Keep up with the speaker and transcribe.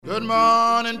Good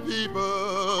morning,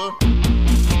 people.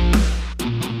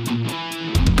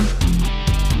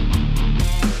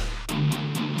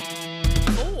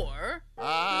 Or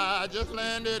I just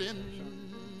landed in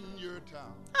your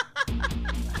town.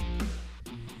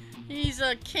 he's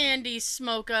a candy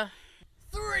smoker.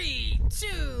 3, 2,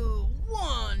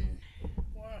 1.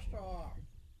 Blast off.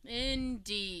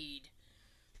 Indeed.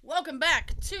 Welcome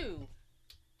back to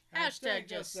Hashtag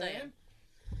Just Saying.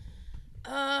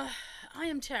 I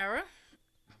am Tara.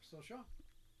 I'm still Sean.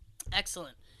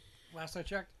 Excellent. Last I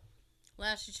checked.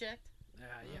 Last you checked?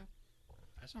 Yeah.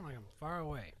 I sound like I'm far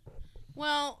away.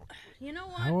 Well, you know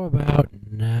what? How about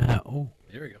now? Oh,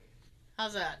 there we go.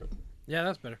 How's that? Yeah,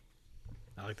 that's better.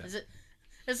 I like that. Is it?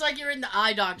 It's like you're in the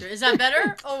eye doctor. Is that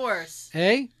better or worse?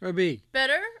 A or B?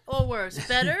 Better or worse?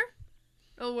 Better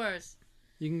or worse?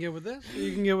 You can get with this or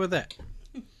you can get with that.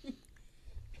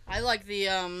 I like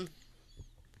the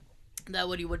that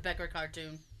Woody Woodpecker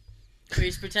cartoon where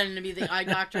he's pretending to be the eye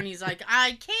doctor and he's like,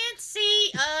 I can't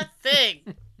see a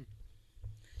thing.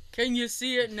 Can you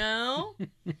see it now?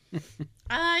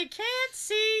 I can't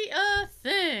see a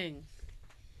thing.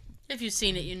 If you've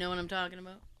seen it, you know what I'm talking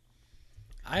about.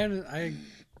 The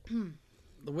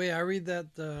way I read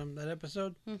that that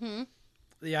episode, Mm-hmm.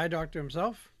 the eye doctor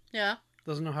himself Yeah.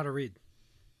 doesn't know how to read.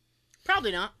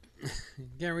 Probably not. He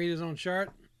can't read his own chart.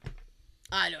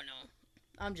 I don't know.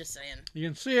 I'm just saying. You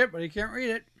can see it, but he can't read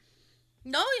it.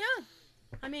 No, yeah.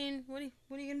 I mean, what are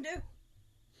you gonna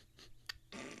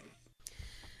do?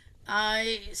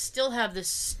 I still have this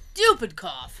stupid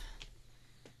cough.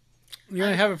 You're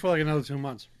gonna have it for like another 2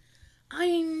 months.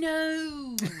 I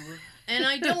know. And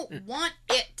I don't want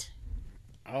it.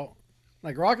 Oh,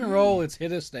 like rock and roll, it's here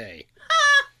to stay.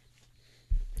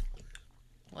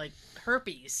 Like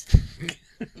herpes.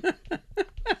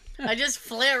 I just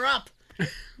flare up.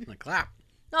 Like clap,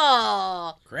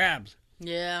 Oh, crabs.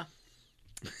 yeah.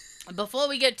 Before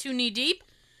we get too knee deep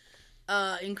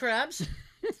in crabs,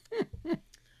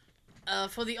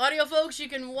 for the audio folks, you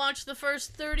can watch the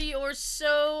first 30 or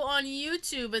so on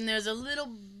YouTube, and there's a little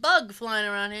bug flying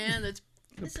around here that's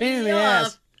A pissing pain in me the off.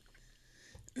 ass.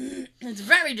 It's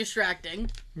very distracting.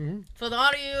 Mm-hmm. For the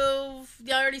audio,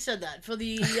 I already said that. For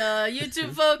the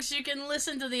YouTube folks, you can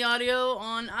listen to the audio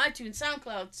on iTunes,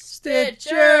 SoundCloud,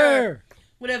 Stitcher.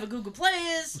 whatever Google Play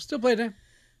is, Still play time.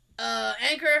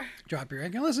 Anchor, Drop your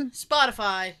egg and listen.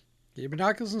 Spotify, Get your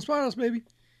binoculars and spotters, baby.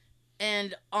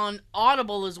 and on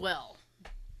Audible as well.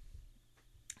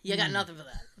 You got nothing for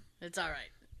that. It's all right.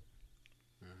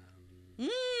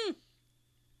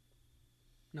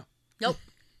 No. Nope.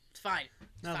 It's fine.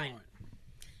 It's Nothing fine. on it.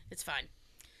 It's fine.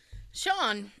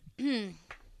 Sean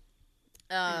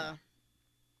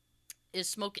is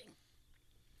smoking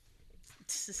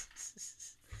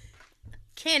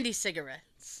candy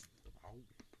cigarettes.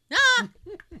 Ah!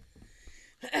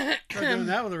 Try doing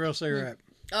that with a real cigarette.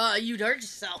 You'd hurt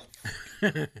yourself.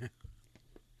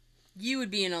 You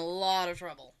would be in a lot of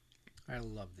trouble. I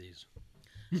love these.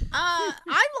 I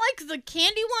like the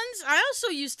candy ones. I also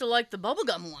used to like the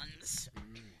bubblegum ones.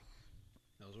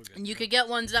 Those were good. And you could get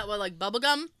ones that were like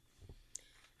bubblegum.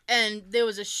 And there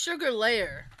was a sugar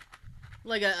layer.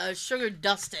 Like a sugar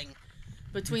dusting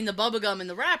between the bubblegum and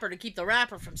the wrapper to keep the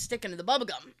wrapper from sticking to the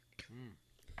bubblegum.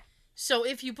 So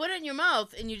if you put it in your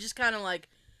mouth and you just kind of like...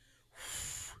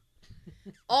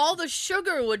 all the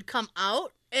sugar would come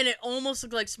out and it almost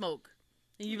looked like smoke.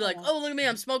 And you'd be like, oh, look at me,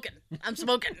 I'm smoking. I'm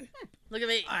smoking. Look at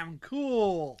me. I'm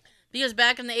cool. Because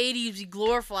back in the 80s, we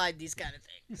glorified these kind of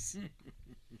things.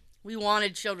 We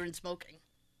wanted children smoking.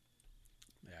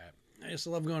 Yeah, I used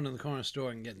to love going to the corner store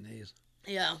and getting these.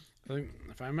 Yeah. I think,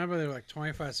 if I remember, they were like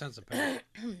 25 cents a pack.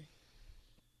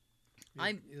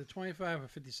 I'm- Either 25 or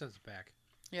 50 cents a pack.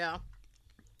 Yeah.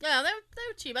 Yeah,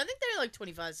 they're cheap. I think they're like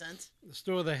 25 cents. The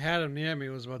store they had them near me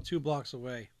was about 2 blocks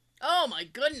away. Oh, my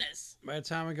goodness. By the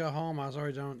time I got home, I was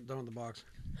already done with the box.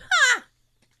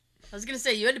 I was going to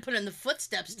say, you had to put in the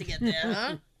footsteps to get there,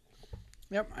 huh?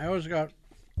 Yep, I always got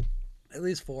at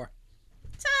least 4.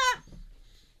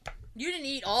 You didn't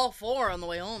eat all 4 on the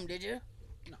way home, did you?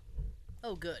 No.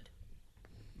 Oh, good.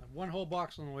 One whole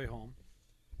box on the way home.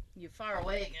 You're far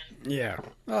away again. Yeah.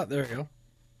 Oh, there we go.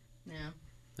 Yeah.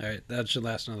 All right, that should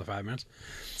last another 5 minutes.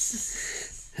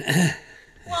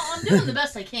 Well, I'm doing the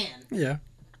best I can. Yeah.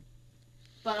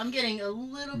 But I'm getting a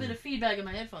little bit of feedback in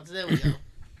my headphones. There we go.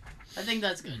 I think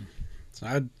that's good. So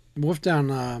I wolfed down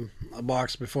a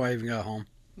box before I even got home.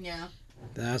 Yeah.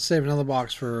 Then I saved another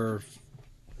box for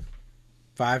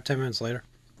 5-10 minutes later.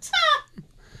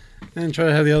 And try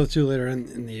to have the other 2 later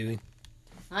in the evening.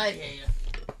 I hear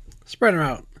you. Spread them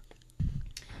out.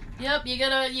 Yep, you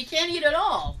can't eat it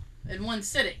all in one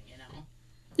sitting, you know.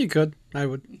 You could. I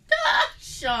would.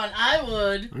 Sean, I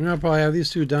would. I'm gonna probably have these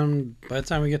two done by the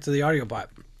time we get to the audio bot.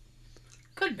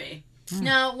 Could be.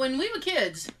 Now, when we were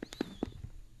kids,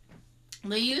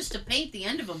 they used to paint the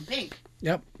end of them pink.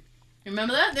 Yep.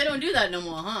 Remember that? They don't do that no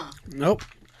more, huh? Nope.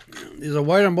 These are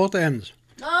white on both ends.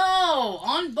 Oh,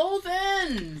 on both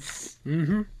ends.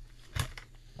 Mm-hmm.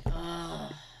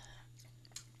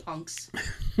 Punks.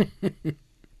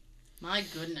 My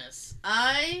goodness.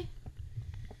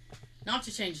 Not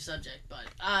to change the subject, but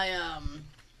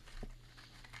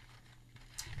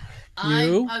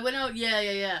You? I went out,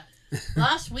 yeah.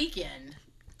 Last weekend,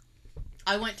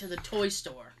 I went to the toy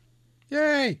store.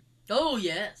 Yay! Oh,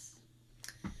 yes.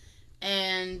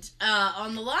 And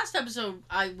on the last episode,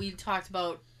 we talked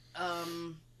about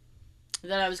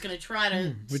that I was going to try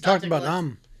to... We talked about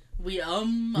We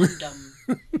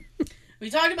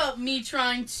talked about me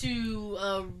trying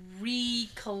to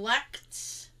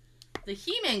recollect the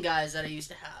He-Man guys that I used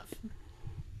to have.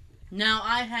 Now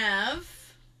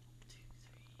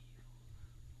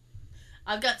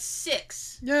I've got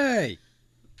 6. Yay!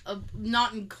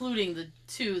 Not including the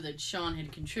 2 that Sean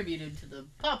had contributed to the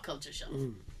pop culture shelf.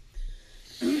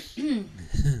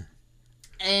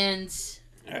 And...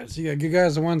 Alright, so you got good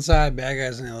guys on one side, bad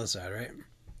guys on the other side, right?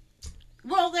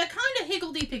 Well, they're kind of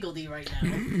higgledy-piggledy right now.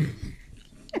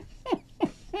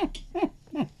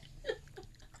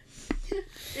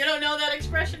 You don't know that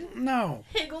expression? No.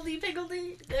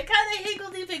 Higgledy-piggledy? They're kind of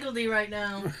higgledy-piggledy right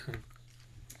now.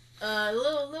 A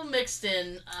little mixed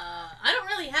in. I don't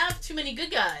really have too many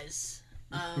good guys.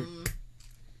 I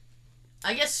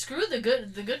guess screw the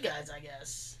good guys, I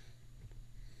guess.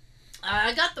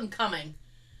 I got them coming.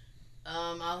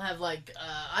 I'll have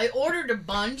I ordered a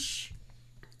bunch,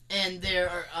 and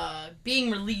they're being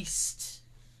released.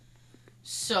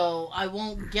 So I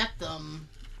won't get them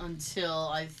until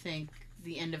I think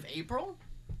the end of April.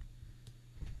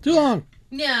 Too long.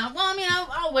 Yeah, well, I mean,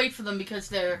 I'll wait for them because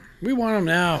they're... We want them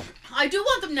now. I do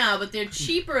want them now, but they're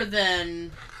cheaper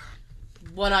than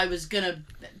what I was going to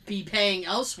be paying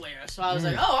elsewhere. So I was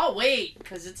like, oh, I'll wait,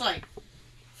 because it's like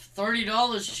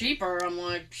 $30 cheaper. I'm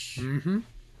like,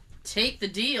 take the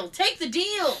deal. Take the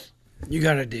deal! You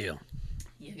got a deal.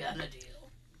 You got a deal.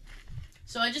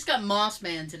 So I just got Moss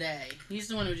Man today. He's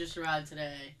the one who just arrived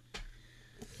today.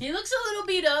 He looks a little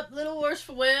beat up, a little worse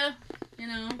for wear. You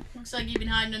know, looks like he's been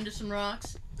hiding under some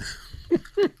rocks.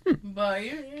 But,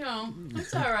 you know,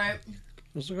 it's alright.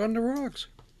 Let's look under rocks.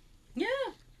 Yeah,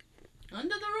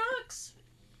 under the rocks.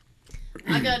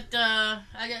 I got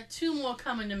 2 more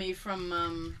coming to me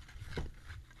from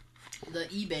the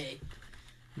eBay.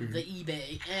 The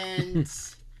eBay. And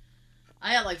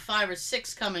I got 5 or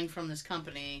 6 coming from this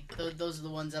company. Those are the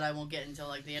ones that I won't get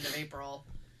until the end of April.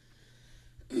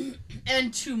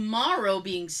 And tomorrow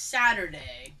being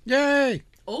Saturday. Yay!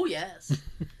 Oh, yes.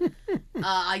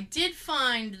 I did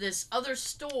find this other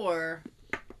store.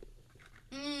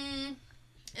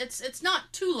 It's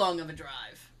not too long of a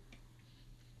drive.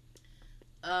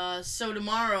 So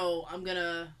tomorrow I'm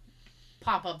gonna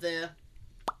pop up there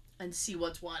and see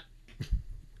what's what.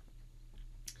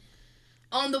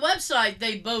 On the website,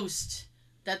 they boast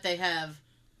that they have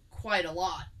quite a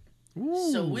lot.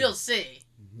 Ooh. So we'll see.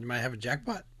 You might have a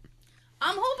jackpot.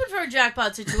 I'm hoping for a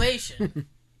jackpot situation.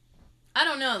 I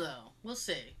don't know though. We'll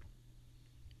see.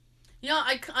 You know,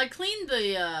 I cleaned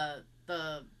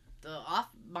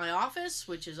my office,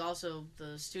 which is also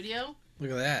the studio.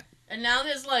 Look at that. And now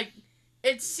there's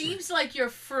it seems like you're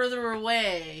further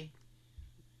away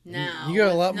now. You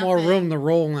got a lot more room to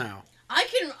roll now. I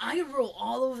can roll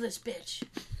all over this bitch.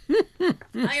 I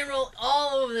can roll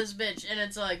all over this bitch, and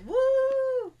it's like,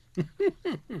 woo!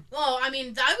 Well, I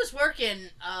mean, I was working,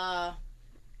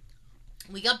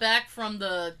 we got back from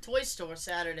the toy store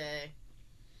Saturday,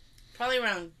 probably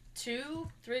around 2,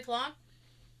 3 o'clock,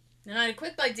 and I had a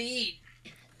quick bite to eat.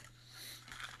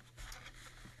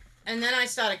 And then I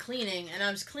started cleaning, and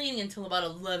I was cleaning until about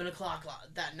 11 o'clock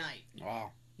that night.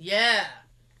 Wow. Yeah.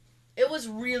 It was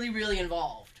really, really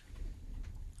involved.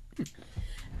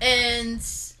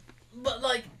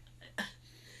 But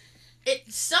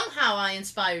somehow I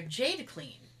inspired Jay to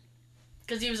clean.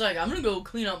 Because he was like, I'm going to go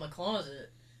clean out my closet.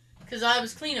 Because I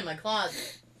was cleaning my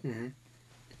closet. Mm-hmm.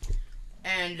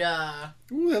 And,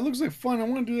 ooh, that looks like fun. I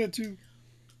want to do that too.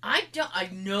 I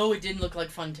know it didn't look like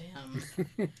fun to him.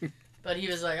 But he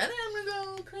was like, I think I'm going to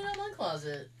go clean out my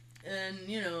closet. And,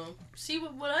 see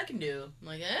what I can do. I'm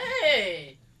like,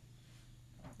 hey!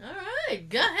 Alright,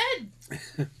 go ahead.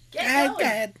 Get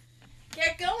going.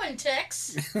 Get going,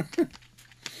 Tex.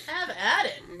 Have at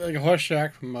it. Like a horse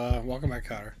shack from Welcome Back,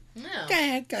 Kotter.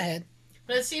 Yeah. Go ahead.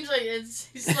 But it seems like it's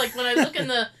like when I look in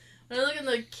When I look at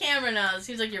the camera now, it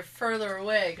seems like you're further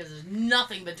away because there's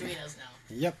nothing between us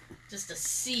now. Yep. Just a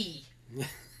sea.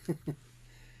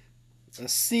 It's a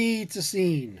sea to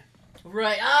scene.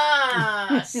 Right.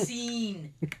 Ah,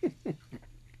 scene.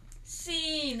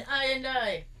 Scene.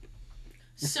 I.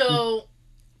 So,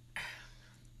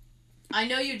 I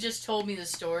know you just told me the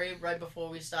story right before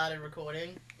we started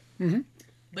recording. Mm-hmm.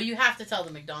 But you have to tell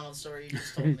the McDonald's story you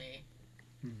just told me.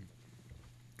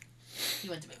 You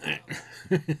went to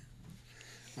McDonald's.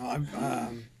 Well, I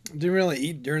didn't really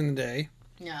eat during the day.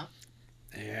 Yeah.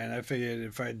 And I figured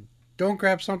if I don't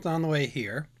grab something on the way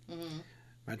here, Mm-hmm.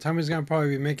 my tummy's going to probably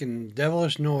be making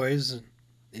devilish noise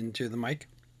into the mic.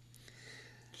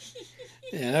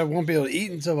 And I won't be able to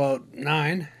eat until about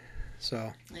 9.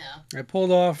 So Yeah. I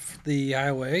pulled off the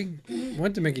highway,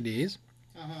 went to Mickey D's,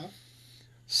 Uh-huh.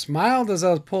 smiled as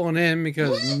I was pulling in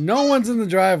because no one's in the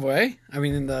driveway. I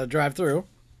mean, in the drive-through.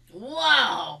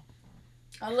 Wow.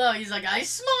 I love it. He's like, I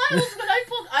smiled, but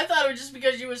I thought it was just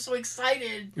because you were so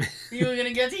excited you were going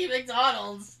to get to eat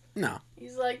McDonald's. No.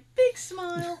 He's like, big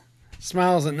smile.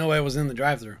 Smiles that nobody was in the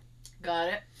drive-through. Got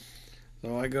it.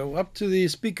 So I go up to the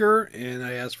speaker and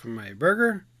I ask for my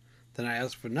burger. Then I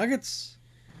ask for nuggets.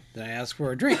 Then I ask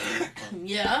for a drink.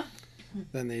 Yeah.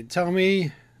 Then they tell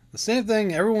me the same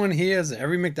thing everyone hears at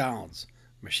every McDonald's.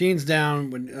 Machines down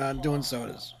when doing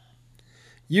sodas.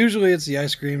 Usually it's the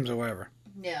ice creams or whatever.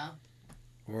 Yeah.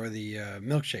 Or the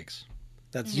milkshakes.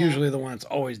 That's Yeah. usually the one that's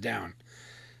always down.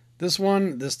 This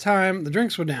time, the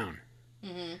drinks were down.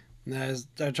 Mm-hmm. And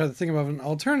I tried to think of an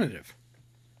alternative.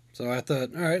 So I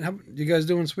thought, all right, you guys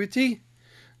doing sweet tea?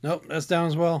 Nope, that's down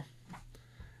as well.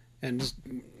 And just,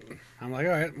 I'm like,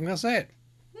 all right, I'm going to say it.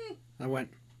 I went,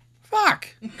 fuck!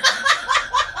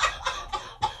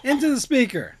 Into the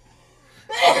speaker.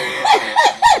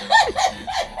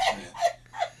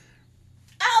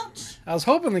 Ouch! I was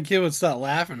hoping the kid would start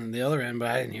laughing on the other end, but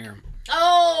I didn't hear him.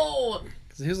 Oh!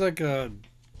 Because he was like, he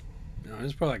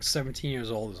was probably like 17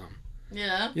 years old or something.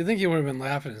 Yeah. You'd think he would have been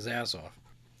laughing his ass off.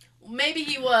 Maybe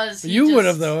he was. You would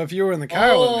have, though, if you were in the car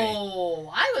with me. Oh,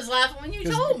 I was laughing when you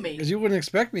told me. Because you wouldn't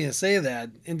expect me to say that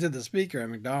into the speaker at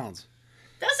McDonald's.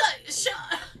 That's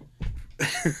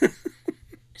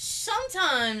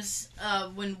sometimes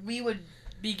when we would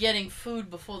be getting food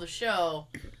before the show,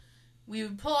 we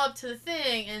would pull up to the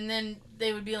thing, and then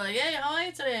they would be like, "Hey, how are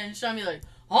you today?" And Sean would be like,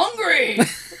 "Hungry."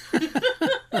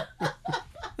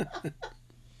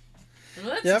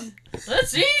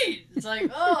 Let's eat. It's like,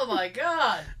 oh my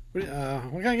god. What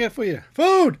can I get for you?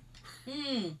 Food!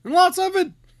 And lots of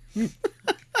it! I'm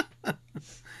gonna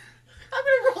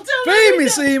roll down my Feed me,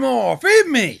 window. Seymour! Feed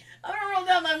me! I'm gonna roll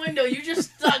down my window. You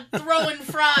just start throwing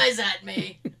fries at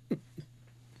me.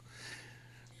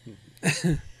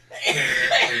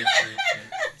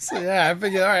 So yeah, I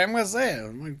figured, alright, I'm gonna say it.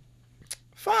 I'm like,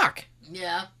 fuck!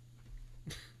 Yeah.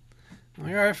 I'm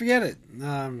like, alright, forget it.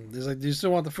 He's like, do you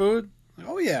still want the food? I'm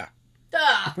like, oh yeah.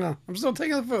 Ah, Well, I'm still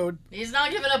taking the food. he's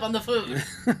not giving up on the food.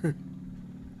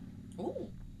 Ooh.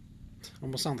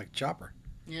 Almost sound like Chopper.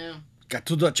 Yeah. Get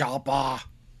to the chopper!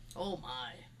 Oh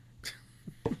my.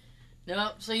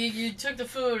 Nope. So you took the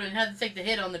food and had to take the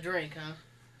hit on the drink,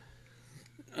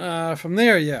 huh? From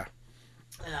there, yeah.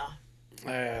 Yeah.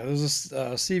 There's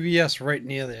a CVS right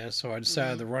near there, so I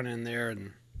decided to run in there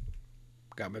and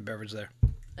got my beverage there.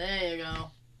 There you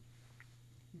go.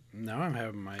 Now I'm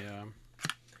having my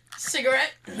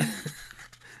Cigarette.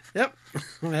 yep,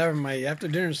 I'm having my after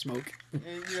dinner smoke.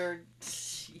 You're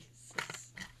Jesus.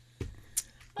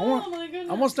 Almost- Oh my goodness.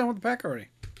 Almost done with the pack already.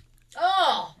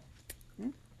 Oh.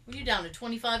 Were you down to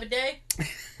 25 a day?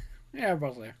 Yeah,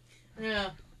 about there. Yeah.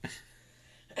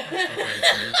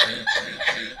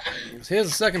 So here's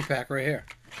the second pack right here.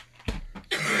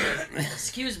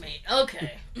 Excuse me.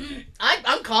 Okay.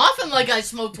 I'm coughing like I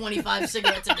smoke 25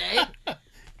 cigarettes a day.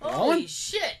 Holy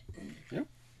shit. Yep.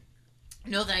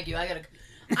 No, thank you. I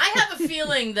have a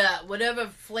feeling that whatever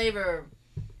flavor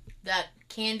that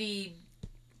candy,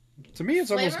 To me,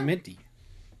 it's almost Flavor? minty.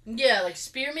 yeah, like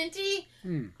spearminty.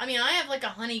 Mm. I mean, I have like a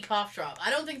honey cough drop. I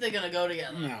don't think they're gonna go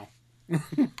together. No.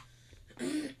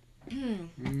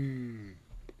 Mm.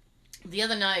 The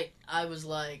other night, I was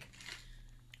like,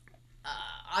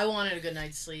 I wanted a good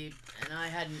night's sleep, and I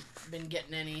hadn't been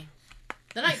getting any.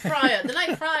 The night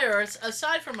prior,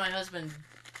 aside from my husband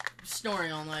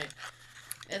snoring all night,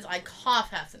 I cough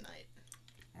half the night.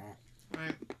 Oh.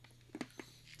 Right.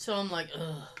 So I'm like, ugh.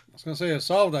 I was gonna say, to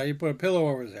solve that, you put a pillow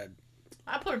over his head.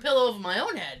 I put a pillow over my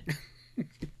own head.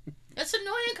 That's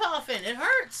annoying coughing. It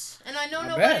hurts, and I know I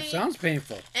nobody. bet. Sounds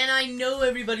painful. And I know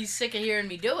everybody's sick of hearing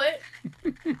me do it.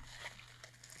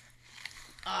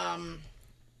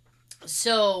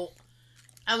 So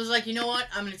I was like, you know what?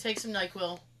 I'm going to take some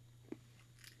NyQuil.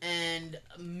 And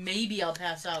maybe I'll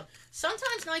pass out.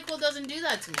 Sometimes NyQuil doesn't do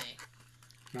that to me.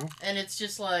 No? And it's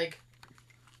just like,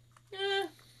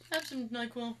 have some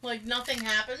NyQuil. Like, nothing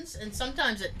happens. And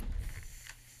sometimes it...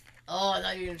 Oh, I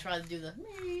thought you were going to try to do the...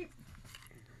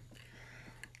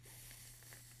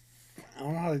 I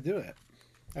don't know how they do it.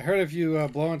 I heard if you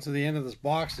blow into the end of this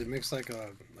box, it makes like a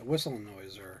whistling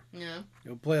noise, or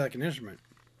it'll play like an instrument.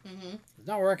 Mm-hmm. It's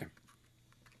not working.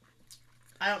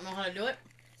 I don't know how to do it.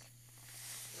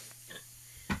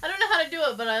 I don't know how to do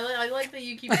it, but I like that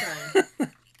you keep trying.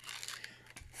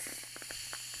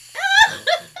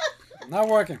 Not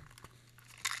working.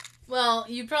 Well,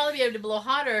 you'd probably be able to blow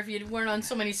hotter if you weren't on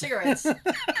so many cigarettes.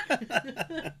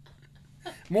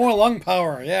 More lung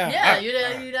power, yeah. Yeah,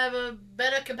 you'd have a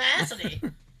better capacity.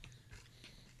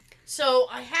 So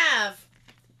I have,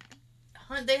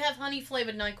 they have honey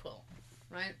flavored NyQuil,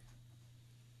 right?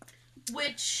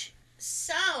 Which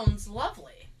sounds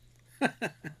lovely.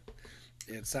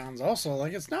 It sounds also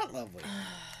like it's not lovely.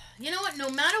 You know what? No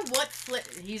matter what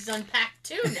he's unpacked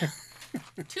 2 now.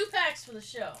 2 packs for the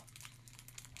show.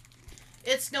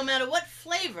 It's no matter what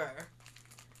flavor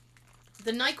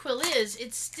the NyQuil is,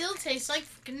 it still tastes like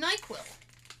freaking NyQuil.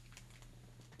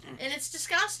 And it's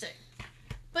disgusting.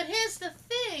 But here's the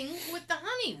thing with the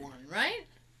honey one, right?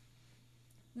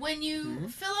 When you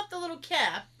fill up the little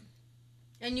cap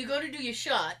and you go to do your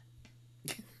shot,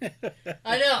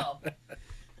 I know.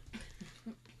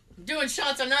 Doing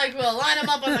shots of NyQuil, line them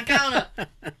up on the counter.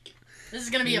 This is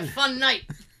going to be a fun night.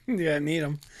 Yeah, I need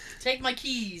them. Take my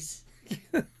keys.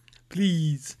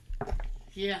 Please.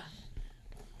 Yeah.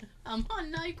 I'm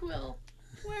on NyQuil.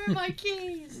 Where are my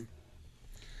keys?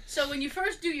 So when you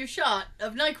first do your shot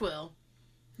of NyQuil,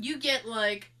 you get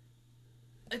like,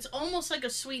 it's almost like a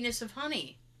sweetness of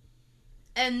honey.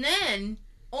 And then,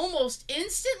 almost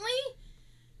instantly,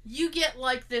 you get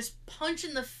like this punch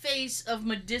in the face of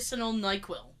medicinal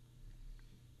NyQuil.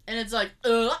 And it's like,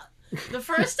 ugh. The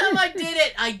first time I did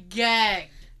it, I gagged.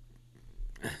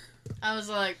 I was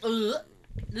like, ugh.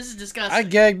 This is disgusting. I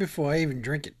gag before I even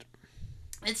drink it.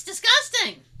 It's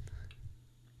disgusting.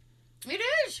 It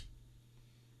is.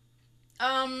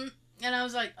 And I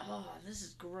was like, oh, this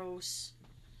is gross.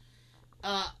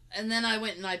 And then I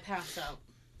went and I passed out.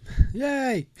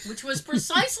 Yay! Which was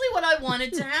precisely what I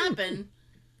wanted to happen.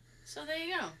 So there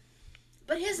you go.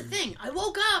 But here's the thing. I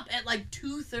woke up at like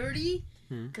 2:30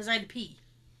 because I had to pee.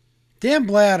 Damn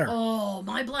bladder. Oh,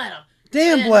 my bladder.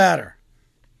 Damn bladder.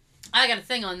 I got a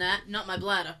thing on that. Not my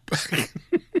bladder.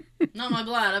 Not my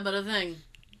bladder, but a thing.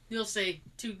 You'll see.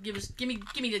 Give me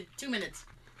the 2 minutes.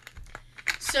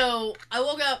 So I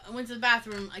woke up, I went to the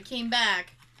bathroom, I came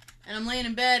back, and I'm laying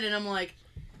in bed, and I'm like,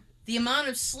 the amount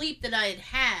of sleep that I had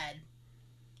had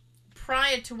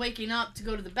prior to waking up to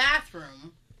go to the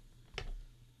bathroom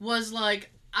was like,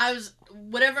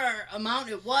 whatever amount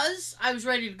it was, I was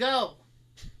ready to go.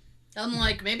 I'm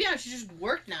like, maybe I should just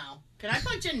work now. Can I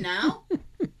punch in now?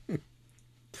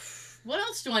 What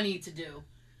else do I need to do?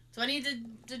 Do I need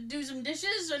to do some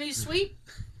dishes? Do I need to sweep?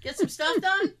 Get some stuff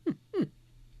done?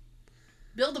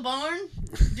 Build a barn?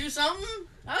 Do something?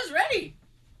 I was ready.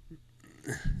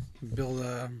 Build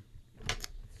a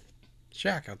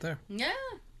shack out there. Yeah.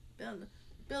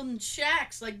 Building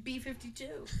shacks like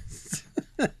B-52.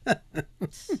 I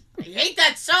hate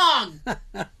that song!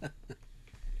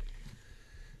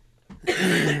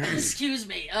 Excuse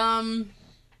me.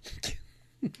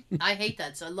 I hate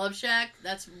that. So Love Shack.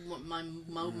 That's my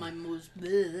most.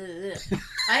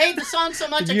 I hate the song so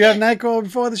much. Did you have NyQuil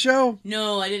before the show?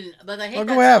 No, I didn't. But I hate that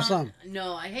go song. have some.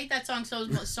 No, I hate that song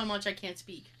so much I can't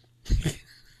speak. It's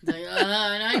like,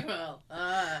 NyQuil.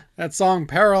 That song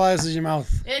paralyzes your mouth.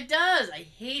 It does. I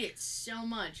hate it so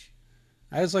much.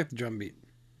 I just like the drum beat.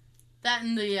 That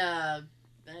and the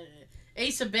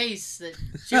Ace of Base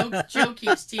that Joe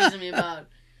keeps teasing me about.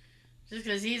 Just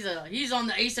because he's on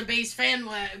the Ace of Base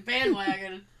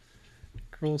bandwagon.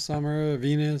 Cruel Summer,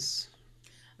 Venus.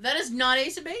 That is not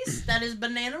Ace of Base. That is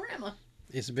Bananarama.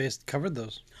 Ace of Base covered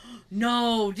those.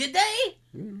 No, did they?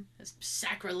 Mm. That's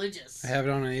sacrilegious. I have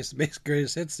it on an Ace of Base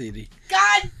Greatest Hits CD.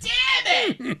 God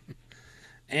damn it!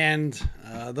 And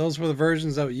those were the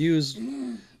versions that we used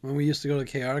when we used to go to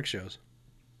chaotic shows.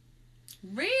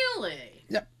 Really?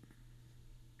 Yep.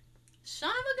 Son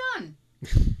of a gun.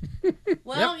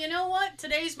 Well, You know what?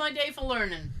 Today's my day for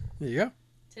learning. There you go.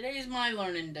 Today's my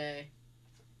learning day.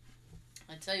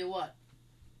 I tell you what.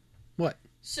 What?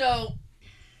 So.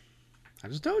 I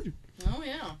just told you. Oh,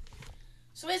 yeah.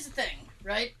 So here's the thing,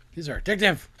 right? He's our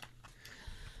detective.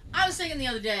 I was thinking the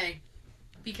other day,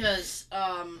 because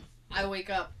I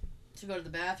wake up to go to the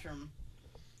bathroom,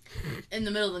 in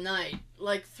the middle of the night,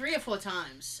 like 3 or 4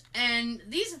 times. And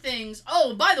these are things.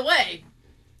 Oh, by the way,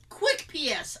 quick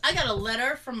PS. I got a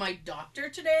letter from my doctor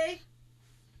today.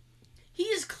 He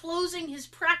is closing his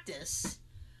practice.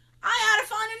 I had to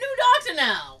find a new doctor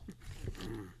now.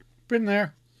 Been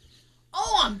there.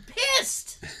 Oh, I'm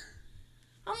pissed.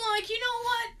 I'm like, you know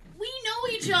what? We know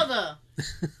each other.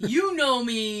 You know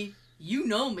me. You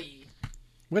know me.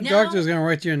 What Now- doctor's going to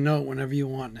write you a note whenever you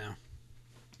want now?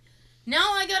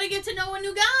 Now I gotta get to know a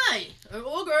new guy.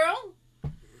 Or girl.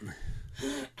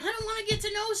 I don't want to get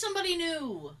to know somebody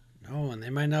new. No, and they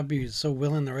might not be so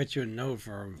willing to write you a note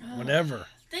for whatever.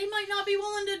 They might not be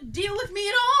willing to deal with me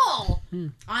at all.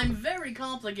 I'm very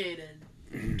complicated.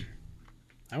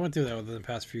 I went through that within the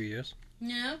past few years.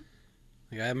 Yeah.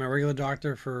 Like I had my regular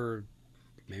doctor for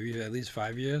maybe at least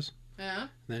 5 years. Yeah.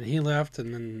 Then he left,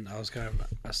 and then I was kind of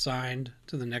assigned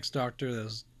to the next doctor that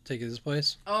was taking his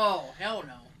place. Oh, hell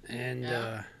no. And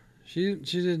Yeah. she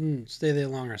didn't stay there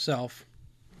long herself.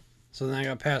 So then I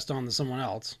got passed on to someone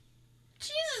else.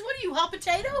 Jesus, what are you, hot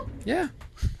potato? Yeah.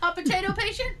 Hot potato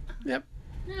patient? Yep.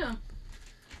 Yeah.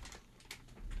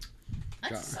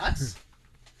 That God. sucks.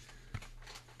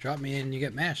 Drop me in, you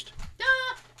get mashed.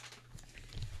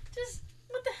 Just,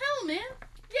 what the hell, man?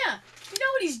 Yeah. You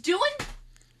know what he's doing?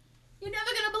 You're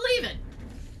never gonna believe it.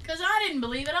 Because I didn't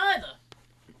believe it either.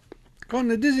 Going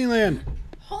to Disneyland.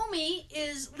 Homie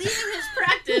is leaving his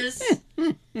practice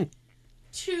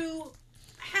to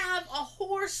have a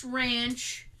horse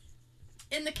ranch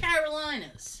in the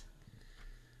Carolinas.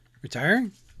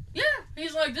 Retiring? Yeah,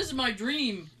 he's like, this is my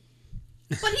dream.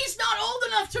 But he's not old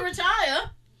enough to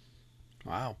retire.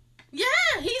 Wow. Yeah,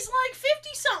 he's like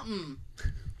 50-something.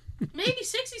 Maybe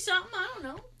 60-something, I don't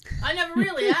know. I never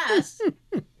really asked.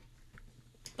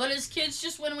 But his kids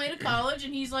just went away to college,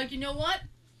 and he's like, you know what?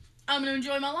 I'm going to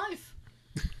enjoy my life.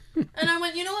 And I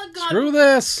went, you know what, God... Screw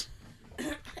this. And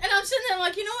I'm sitting there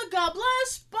like, you know what, God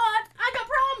bless, but I got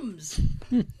problems.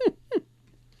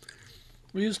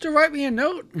 Will you still write me a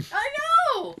note? I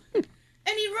know. And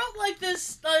he wrote like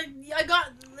this.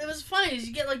 It was funny. Is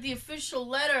you get like the official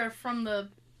letter from the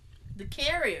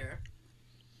carrier,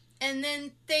 and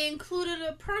then they included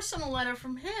a personal letter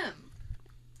from him.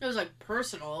 It was like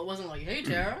personal. It wasn't like, hey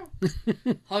Tara,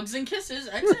 hugs and kisses,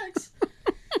 XX.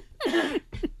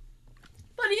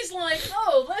 But he's like,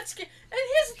 oh, let's get. And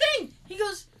here's the thing. He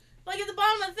goes, like at the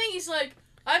bottom of the thing, he's like,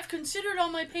 I've considered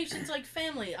all my patients like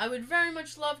family. I would very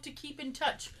much love to keep in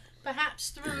touch,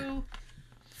 perhaps through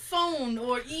phone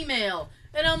or email.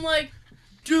 And I'm like,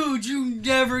 dude, you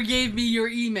never gave me your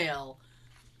email.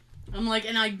 I'm like,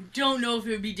 and I don't know if it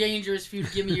would be dangerous for you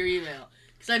to give me your email.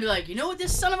 Because I'd be like, you know what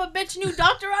this son of a bitch new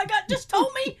doctor I got just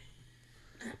told me?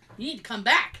 You need to come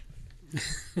back.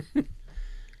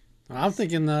 Well, I'm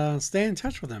thinking stay in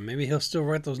touch with him. Maybe he'll still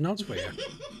write those notes for you.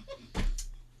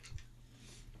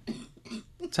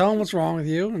 Tell him what's wrong with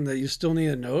you and that you still need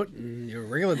a note, and your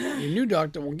new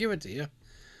doctor won't give it to you.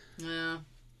 Yeah.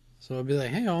 So I'll be like,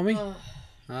 hey, homie,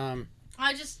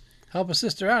 I just... help a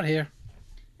sister out here.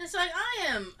 It's like,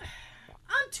 I'm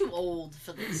too old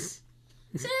for this.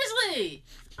 Seriously.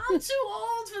 I'm too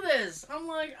old for this. I'm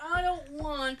like, I don't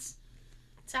want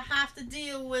to have to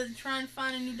deal with trying to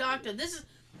find a new doctor. These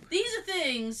are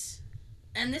things,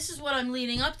 and this is what I'm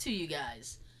leading up to, you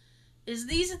guys, is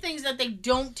these are things that they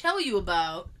don't tell you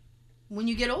about when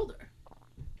you get older.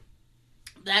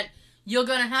 That you're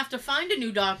going to have to find a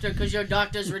new doctor because your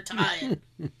doctor's retired.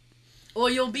 Or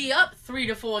you'll be up 3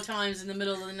 to 4 times in the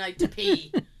middle of the night to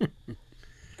pee.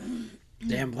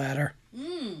 Damn bladder.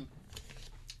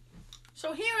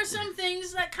 So here are some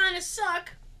things that kind of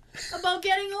suck about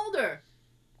getting older.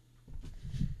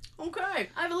 Okay,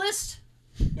 I have a list.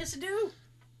 Yes, I do.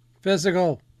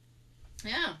 Physical.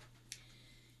 Yeah.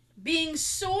 Being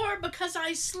sore because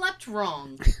I slept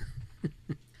wrong.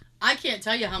 I can't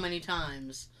tell you how many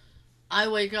times I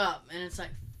wake up and it's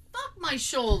like, fuck my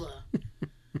shoulder.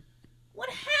 What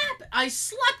happened? I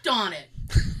slept on it.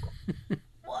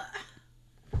 What?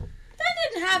 That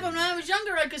didn't happen when I was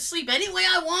younger. I could sleep any way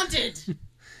I wanted.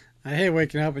 I hate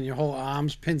waking up and your whole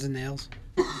arms, pins and nails.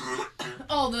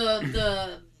 Oh,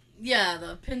 the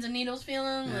pins and needles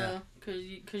feeling? Yeah.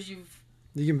 Because you've...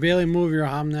 You can barely move your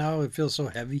arm now. It feels so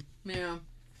heavy. Yeah.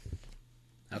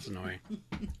 That's annoying.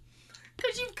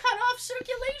 Because you've cut off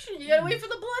circulation. You gotta wait for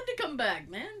the blood to come back,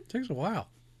 man. It takes a while.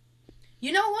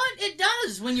 You know what? It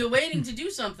does when you're waiting to do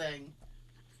something.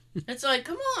 It's like,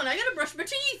 come on, I gotta brush my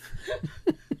teeth.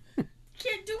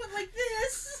 Can't do it like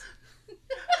this.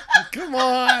 Come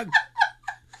on.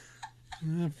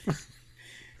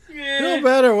 Yeah. Feel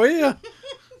better, will you?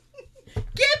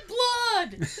 Get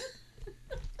blood.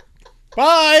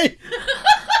 Bye.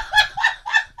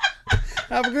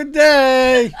 Have a good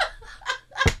day.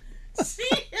 See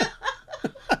ya.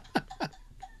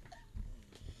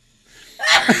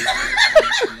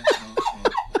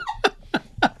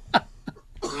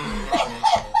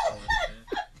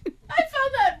 I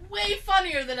found that way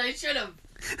funnier than I should have.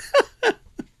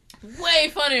 Way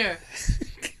funnier.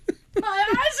 My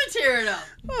eyes are tearing up.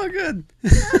 Oh, good.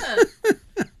 Yeah.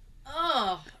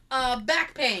 Oh,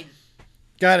 back pain.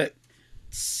 Got it.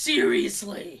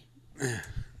 Seriously.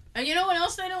 And you know what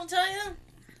else they don't tell you?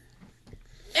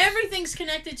 Everything's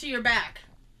connected to your back.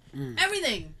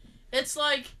 Everything. It's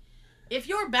like, if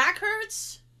your back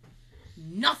hurts,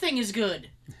 nothing is good.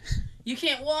 You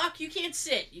can't walk, you can't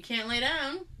sit, you can't lay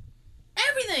down.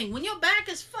 Everything. When your back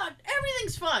is fucked,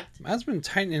 everything's fucked. Mine's been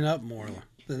tightening up more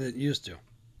than it used to.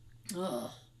 Ugh.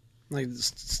 Like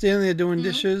standing there doing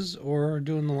dishes or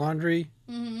doing the laundry.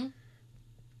 Mm-hmm.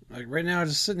 Like right now,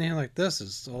 just sitting here like this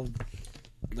is all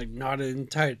like knotted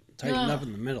and tightened up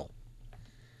in the middle.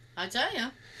 I tell you,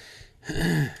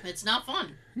 it's not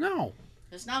fun. No.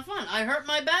 It's not fun. I hurt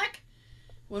my back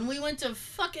when we went to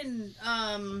fucking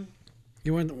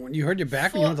You hurt your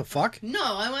back when you went to fuck? No,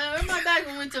 I hurt my back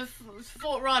when we went to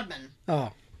Fort Rodman.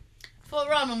 Oh. Fort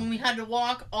Rodman, when we had to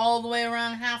walk all the way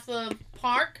around half the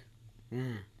park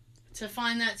to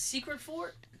find that secret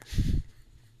fort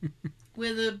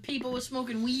where the people were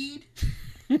smoking weed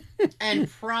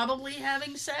and probably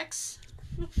having sex.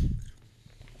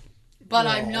 But Well.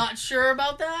 I'm not sure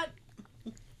about that.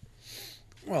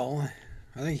 Well,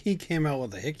 I think he came out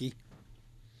with a hickey.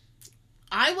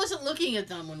 I wasn't looking at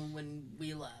them when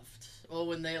we left. Or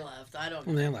when they left. I don't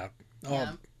know. When they left. Oh,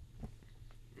 Yeah.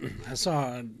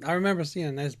 I remember seeing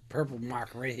a nice purple mark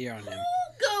right here on him.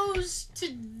 Who goes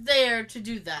to there to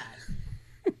do that?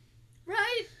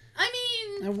 Right? I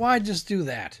mean... And why just do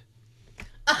that?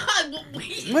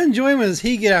 we What enjoyment does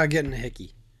he get out of getting a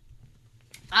hickey?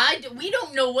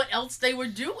 don't know what else they were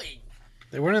doing.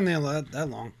 They weren't in there that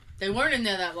long. They weren't in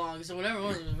there that long, so whatever it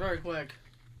was very quick.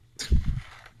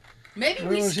 Maybe What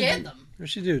we was she scared do? them. What'd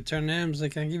she do? Turn to him and say,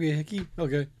 "Can I give you a hickey?"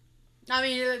 Okay. I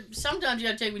mean, sometimes you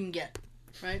gotta take what you can get,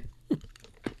 right?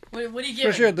 What are you giving?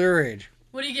 Especially at their age.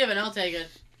 What are you giving? I'll take it.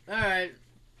 Alright.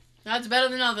 That's better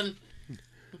than nothing.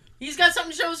 He's got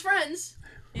something to show his friends.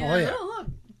 Oh, yeah. Oh, look.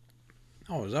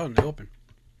 Oh, it was out in the open.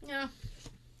 Yeah.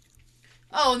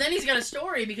 Oh, and then he's got a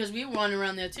story because we were wandering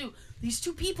around there too. These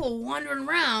two people wandering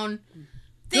around.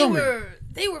 Filming.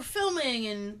 They were filming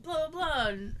and blah blah blah.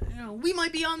 And, we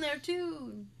might be on there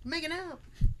too, making out,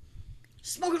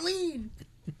 smoking weed.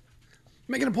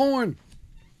 Making a porn.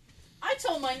 I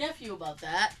told my nephew about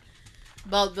that,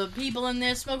 about the people in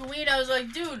there smoking weed. I was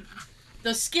like, dude,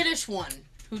 the skittish one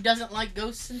who doesn't like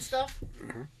ghosts and stuff.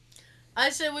 Mm-hmm. I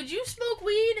said, would you smoke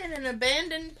weed in an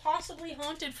abandoned, possibly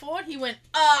haunted fort? He went,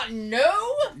 no.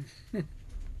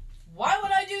 Why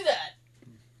would I do that?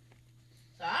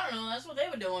 So, I don't know. That's what they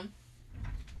were doing.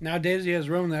 Nowadays, he has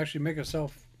room to actually make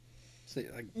herself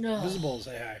No. visible and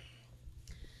say hi.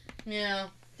 Yeah,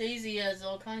 Daisy has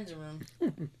all kinds of room.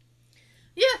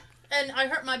 Yeah, and I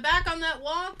hurt my back on that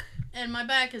walk, and my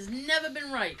back has never been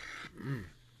right.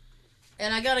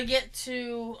 And I gotta get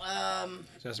to,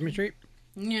 Sesame Street?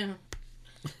 yeah.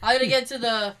 I gotta get to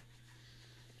the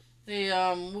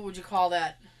what would you call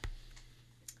that?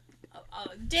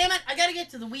 Damn it, I gotta get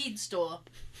to the weed store.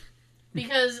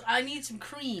 Because I need some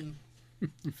cream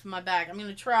for my back. I'm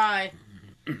gonna try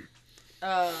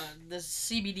the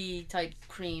CBD type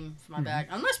cream for my back.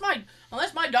 Unless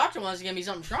my doctor wants to give me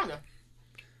something stronger.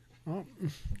 Oh.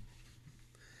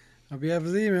 Hope you have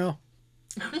his email.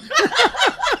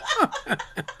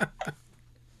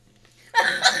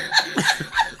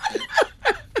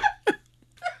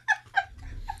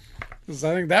 So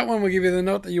I think that one will give you the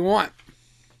note that you want.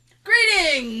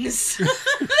 Greetings!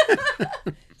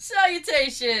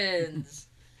 Salutations!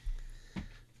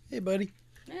 Hey, buddy.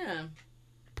 Yeah.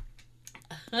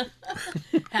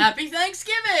 Happy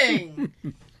Thanksgiving!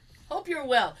 Hope you're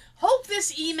well. Hope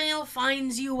this email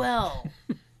finds you well.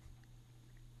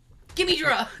 Give me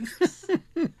drugs.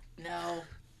 No.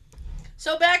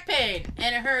 So back pain,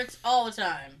 and it hurts all the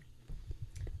time.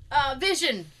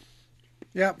 Vision.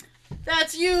 Yep.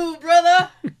 That's you, brother.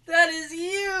 That is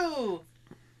you.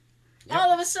 Yep.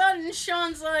 All of a sudden,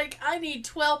 Sean's like, I need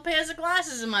 12 pairs of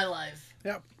glasses in my life.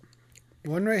 Yep.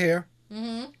 One right here.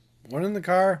 Mm-hmm. One in the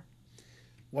car.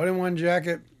 One in one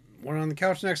jacket. One on the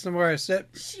couch next to where I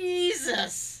sit.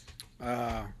 Jesus.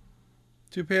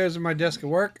 2 pairs in my desk at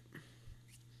work.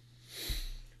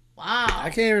 Wow. I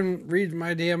can't even read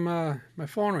my damn my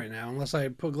phone right now unless I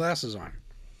put glasses on.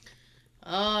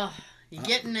 Oh, you're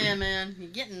getting there, man. You're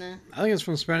getting there. I think it's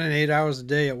from spending 8 hours a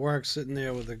day at work sitting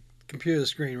there with a computer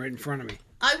screen right in front of me.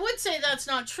 I would say that's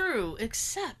not true,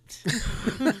 except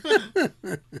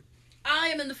I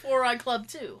am in the 4-Eye Club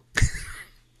too.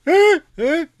 Yeah,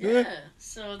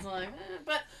 so it's like,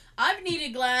 but I've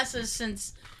needed glasses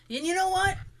since, and you know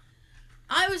what?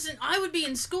 I would be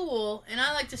in school, and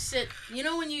I like to sit, you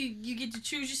know when you get to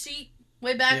choose your seat?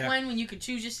 Way back when you could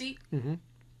choose your seat? Mm-hmm.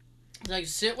 It's like,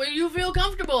 sit where you feel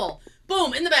comfortable.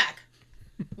 Boom, in the back.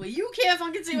 Well, you can't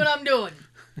fucking see what I'm doing.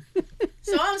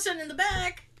 So I'm sitting in the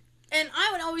back, and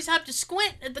I would always have to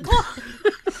squint at the clock.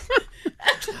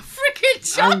 At the freaking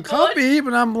chalkboard. I'm comfy,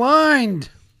 but I'm blind.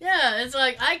 Yeah, it's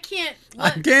like, I can't...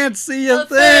 I can't see a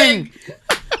thing.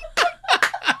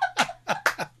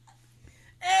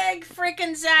 Egg freaking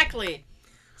exactly.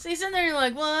 So you sit there and you're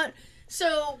like, what?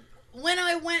 So when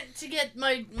I went to get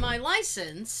my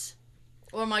license,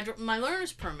 or my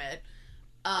learner's permit,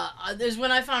 is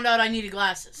when I found out I needed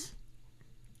glasses.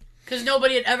 Because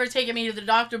nobody had ever taken me to the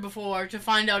doctor before to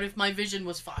find out if my vision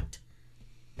was fucked.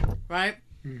 Right?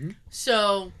 Mm-hmm.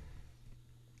 So,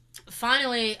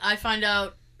 finally, I find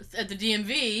out at the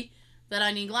DMV that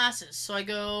I need glasses. So I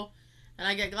go and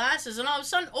I get glasses, and all of a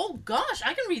sudden, oh gosh,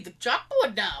 I can read the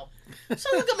chalkboard now. So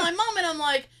I look at my mom and I'm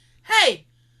like, hey,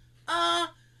 I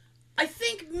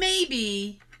think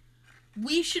maybe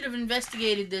we should have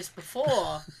investigated this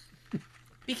before,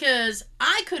 because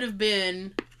I could have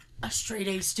been a straight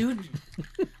A student.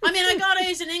 I mean, I got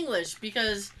A's in English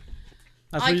because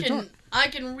I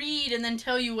can read and then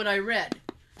tell you what I read.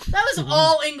 That was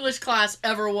all English class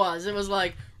ever was. It was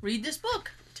like, read this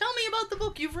book. Tell me about the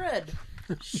book you've read.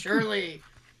 Surely.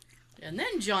 And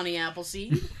then Johnny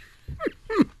Appleseed.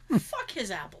 Fuck his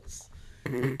apples.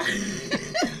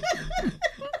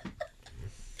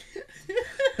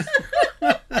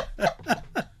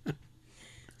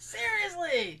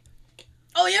 Seriously.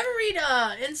 Oh, you ever read,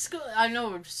 in school, I know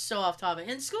we're so off topic.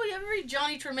 In school, you ever read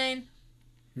Johnny Tremaine?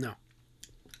 No.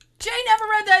 Jay never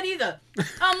read that either.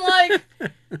 I'm like,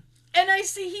 and I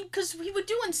see because he was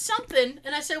doing something,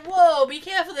 and I said, whoa, be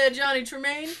careful there, Johnny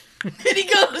Tremaine. And he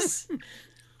goes,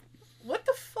 what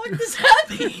the fuck does that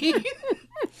mean?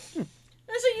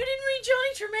 I said, you didn't read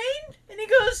Johnny Tremaine? And he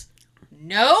goes,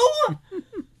 no.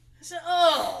 I said,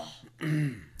 oh.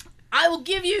 I will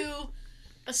give you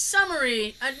a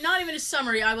summary, not even a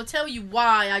summary, I will tell you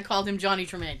why I called him Johnny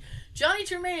Tremaine. Johnny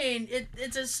Tremaine,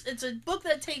 it's a book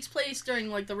that takes place during,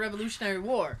 like, the Revolutionary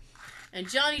War. And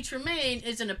Johnny Tremaine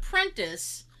is an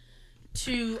apprentice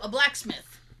to a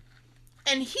blacksmith.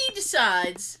 And he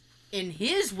decides, in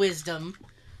his wisdom,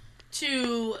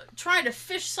 to try to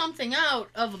fish something out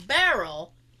of a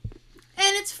barrel.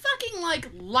 And it's fucking like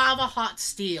lava hot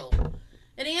steel.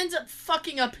 And he ends up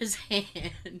fucking up his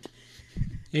hand.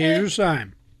 Here's your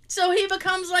sign. So he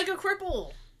becomes like a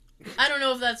cripple. I don't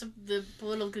know if that's the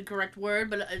politically correct word,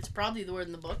 but it's probably the word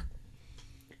in the book.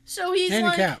 So he's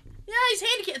handicapped. Like... Yeah, he's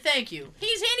handicapped. Thank you.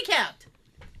 He's handicapped.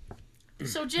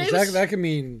 So Jay that could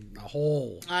mean a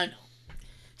whole... I know.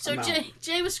 So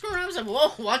Jay was screwing around. I was like,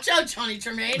 whoa, watch out, Johnny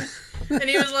Tremaine. And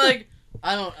he was like,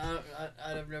 I've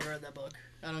never read that book.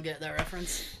 I don't get that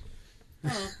reference.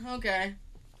 Oh, okay.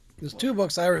 There's two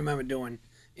books I remember doing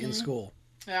in school.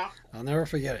 Yeah. I'll never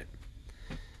forget it.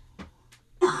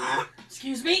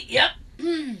 Excuse me. Yep.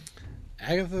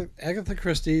 Agatha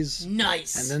Christie's.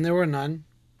 Nice. And Then There Were None.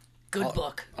 Good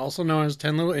book. Also known as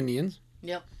 10 Little Indians.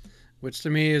 Yep. Which to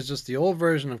me is just the old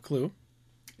version of Clue.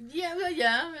 Yeah, well,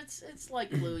 yeah. It's like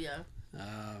Clue, yeah.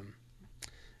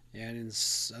 Yeah, I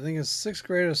think it's 6th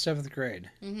grade or 7th grade.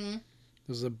 Mm-hmm.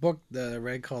 There's a book that I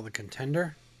read called The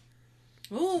Contender.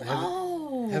 Ooh,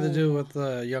 Had to do with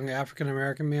the young African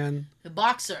American man. The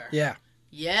boxer. Yeah.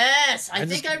 Yes, I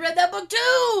think I read that book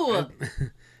too.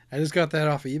 I just got that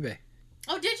off of eBay.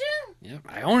 Oh, did you? Yep,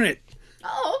 I own it.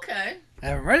 Oh, okay. I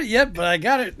haven't read it yet, but I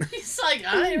got it. He's like,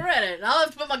 I ain't read it. I'll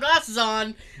have to put my glasses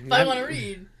on if I want to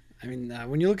read. I mean,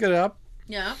 when you look it up,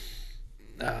 yeah.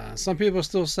 Some people are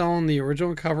still selling the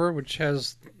original cover, which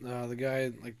has the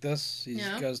guy like this. He's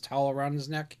got his towel around his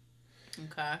neck.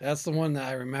 Okay. That's the one that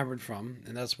I remembered from,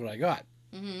 and that's what I got.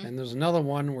 Mm-hmm. And there's another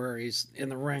one where he's in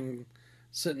the ring,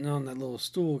 sitting on that little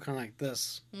stool, kind of like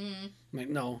this. Mm-hmm. I'm like,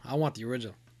 no, I want the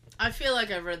original. I feel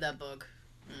like I've read that book.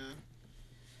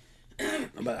 Yeah.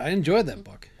 But I enjoyed that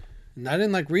book, and I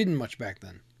didn't like reading much back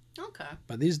then. Okay.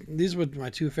 But these were my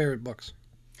two favorite books.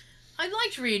 I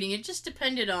liked reading. It just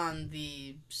depended on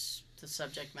the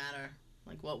subject matter,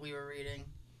 like what we were reading,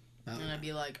 and I'd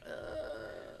be like,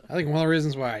 I think one of the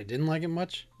reasons why I didn't like it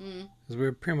much mm. is we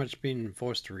were pretty much being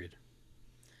forced to read.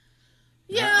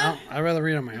 Yeah. I'd rather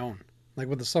read on my own. Like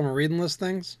with the summer reading list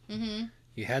things, Mm-hmm.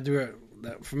 you had to,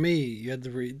 for me, you had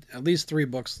to read at least 3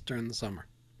 books during the summer.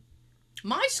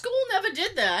 My school never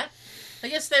did that. I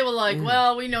guess they were like,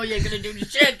 well, we know you're gonna do the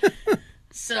shit,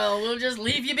 so we'll just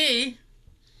leave you be.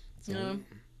 So,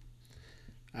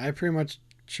 I pretty much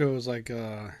chose like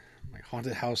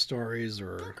haunted house stories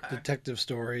or detective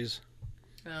stories.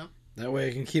 Yeah. That way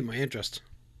I can keep my interest.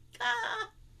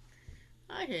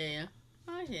 I hear you.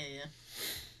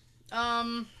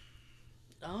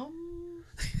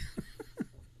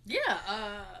 Yeah,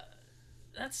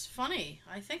 that's funny.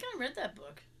 I think I read that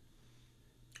book.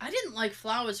 I didn't like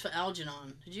Flowers for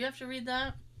Algernon. Did you have to read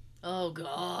that? Oh,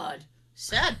 God.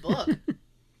 Sad book.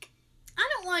 I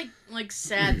don't like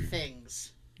sad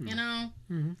things, you know?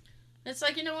 Mm-hmm. It's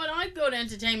like, you know what? I go to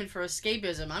entertainment for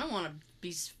escapism. I don't want to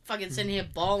be fucking sitting here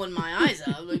bawling my eyes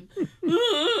out. Like,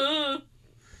 and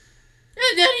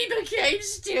then he became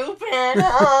stupid.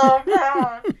 Oh,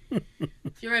 God.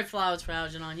 If you read Flowers for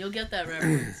Algernon, you'll get that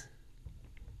reference.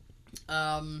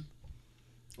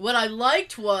 What I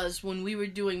liked was when we were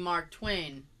doing Mark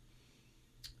Twain,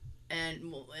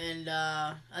 and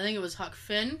I think it was Huck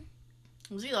Finn.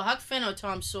 It was either Huck Finn or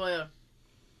Tom Sawyer.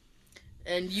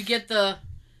 And you get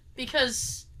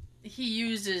because he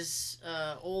uses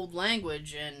old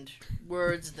language and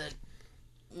words that,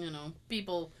 you know,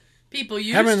 people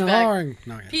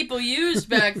used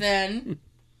back then.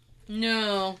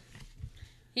 No.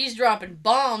 He's dropping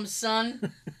bombs,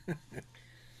 son.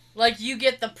 Like, you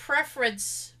get the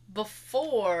preference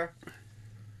before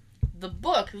the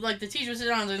book. Like, the teacher would sit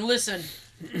down and say, listen,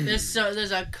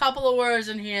 there's a couple of words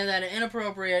in here that are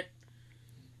inappropriate.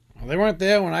 Well, they weren't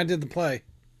there when I did the play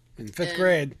in 5th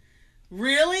grade.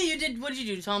 Really? You did? What did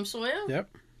you do, Tom Sawyer? Yep.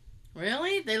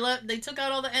 Really? They took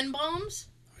out all the N-bombs?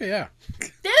 Oh, yeah.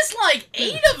 There's like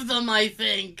 8 of them, I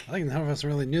think. I think none of us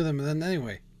really knew them then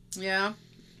anyway. Yeah.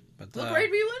 But What grade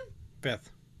were you in? 5th.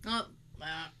 Oh,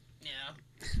 yeah.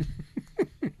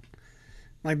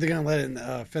 Like they're gonna let it in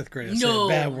 5th grade. Say a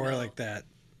bad word like that.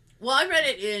 Well, I read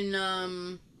it in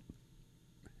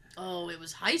it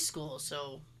was high school,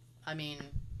 so I mean,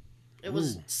 it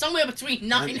was somewhere between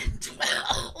 9 and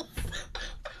 12.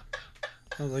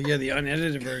 I was like, yeah, the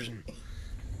unedited version.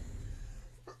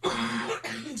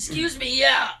 Excuse me,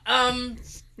 yeah. I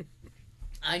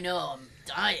know, I'm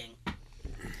dying.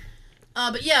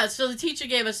 But yeah, so the teacher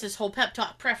gave us this whole pep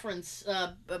talk preface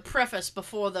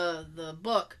before the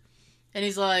book. And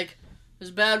he's like, there's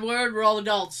a bad word, we're all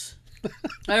adults.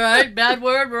 Alright, bad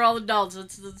word, we're all adults.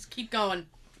 Let's keep going.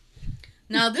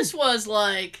 Now, this was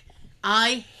like,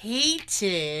 I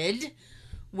hated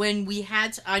when we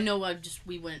had to, I know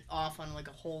we went off on like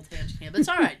a whole tangent here, but it's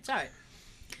alright,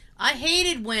 I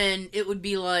hated when it would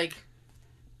be like,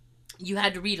 you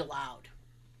had to read aloud.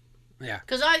 Yeah.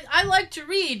 Because I like to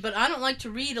read, but I don't like to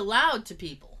read aloud to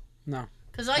people. No.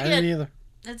 Because I didn't either.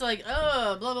 It's like,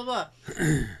 oh, blah, blah, blah.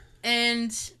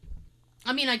 And,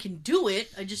 I mean, I can do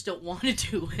it. I just don't want to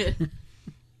do it.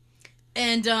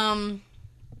 And,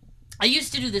 I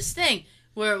used to do this thing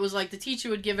where it was like the teacher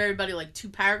would give everybody like 2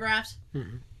 paragraphs.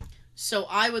 Mm-hmm. So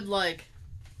I would like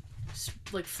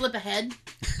flip ahead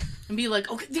and be like,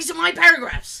 okay, these are my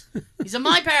paragraphs. These are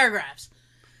my paragraphs.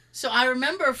 So I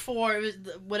remember for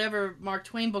whatever Mark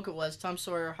Twain book it was, Tom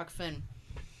Sawyer or Huck Finn,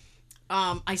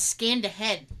 I scanned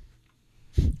ahead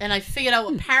and I figured out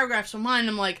what paragraphs were mine. And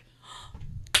I'm like,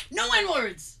 no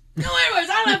N-words! No N-words!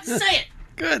 I don't have to say it!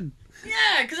 Good.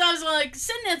 Yeah, because I was like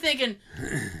sitting there thinking,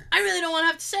 I really don't want to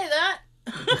have to say that.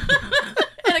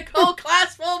 In a whole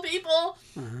class full of people.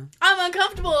 Uh-huh. I'm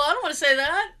uncomfortable. I don't want to say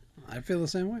that. I feel the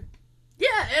same way.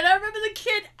 Yeah, and I remember the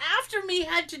kid after me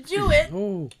had to do it.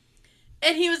 Oh.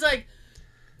 And he was like,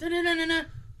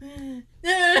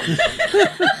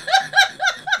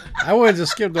 I would have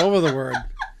just skipped over the word.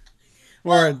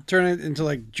 Or turn it into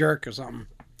like jerk or something.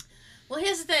 Well,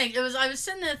 here's the thing. I was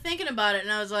sitting there thinking about it,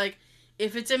 and I was like,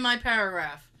 if it's in my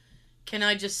paragraph, can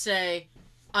I just say,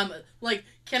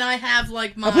 can I have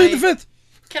like my... I plead the 5th.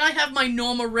 Can I have my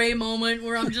Norma Ray moment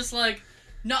where I'm just like,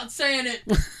 not saying it.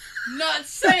 Not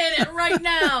saying it right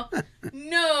now.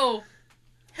 No.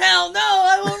 Hell no,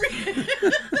 I won't read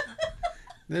it.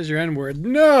 There's your N-word.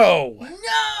 No!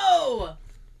 No!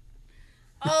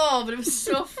 Oh, but it was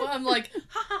so fun. I'm like,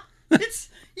 haha, you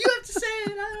have to say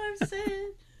it. I don't have to say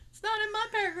it. It's not in my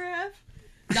paragraph.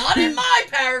 Not in my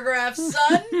paragraph,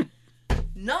 son.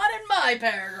 Not in my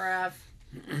paragraph.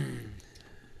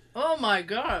 Oh my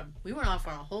god. We went off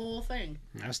on a whole thing.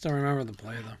 I still remember the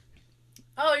play, though.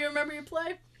 Oh, you remember your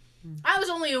play? I was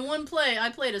only in one play. I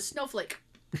played a snowflake.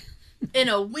 In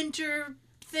a winter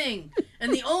thing.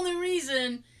 And the only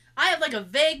reason... I have like a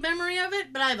vague memory of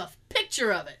it, but I have a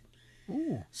picture of it.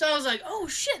 Ooh. So I was like, oh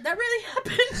shit, that really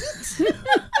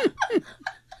happened.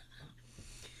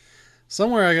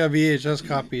 Somewhere I got a VHS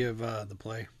copy of the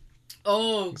play.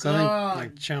 Oh, 'Cause I think God.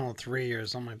 like Channel 3 or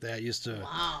something like that used to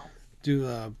Wow.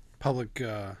 do public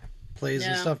plays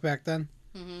and Yeah. stuff back then.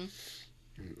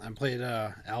 Mm-hmm. I played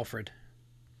Alfred.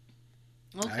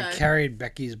 Okay. I carried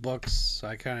Becky's books, so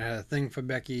I kind of had a thing for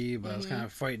Becky, but I was Mhm. kind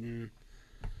of fighting.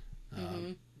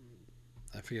 Mm-hmm.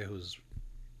 I forget who's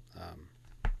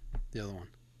the other one.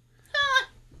 Ah!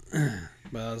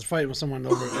 But I was fighting with someone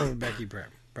over Becky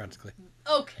practically.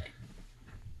 Okay.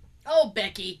 Oh,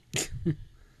 Becky. You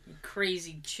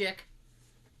crazy chick.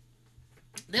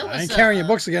 There I ain't carrying your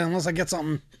books again unless I get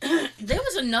something. There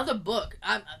was another book.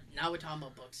 Now we're talking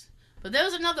about books. But there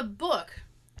was another book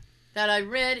that I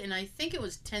read, and I think it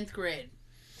was 10th grade.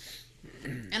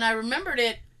 And I remembered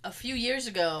it a few years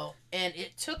ago, and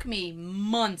it took me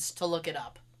months to look it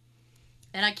up.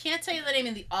 And I can't tell you the name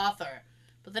of the author,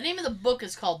 but the name of the book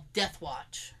is called Death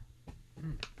Watch.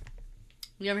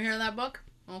 You ever hear of that book?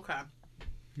 Okay.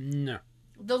 No.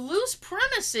 The loose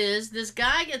premise is this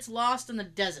guy gets lost in the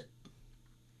desert.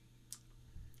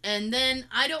 And then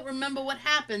I don't remember what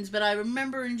happens, but I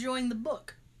remember enjoying the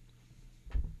book.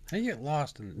 How you get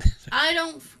lost in the desert? I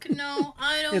don't fucking know.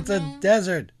 I don't It's know. a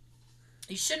desert.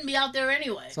 You shouldn't be out there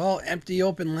anyway. It's all empty,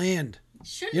 open land. You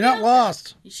shouldn't You're be not out lost.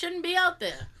 there. You shouldn't be out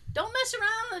there. Don't mess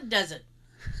around in the desert.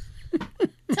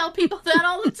 Tell people that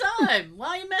all the time. Why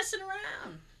are you messing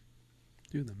around?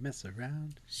 Do the mess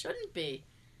around. Shouldn't be.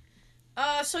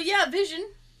 So yeah, Vision.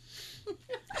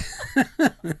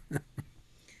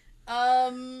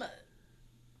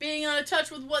 Being out of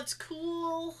touch with what's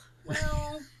cool.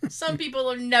 Well, some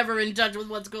people are never in touch with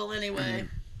what's cool anyway.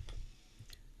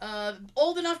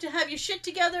 Old enough to have your shit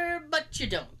together, but you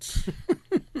don't.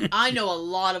 I know a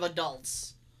lot of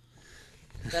adults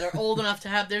that are old enough to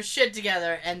have their shit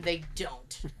together, and they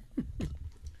don't.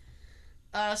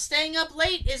 Staying up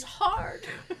late is hard.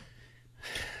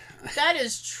 That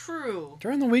is true.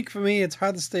 During the week for me, it's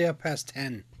hard to stay up past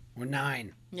 10 or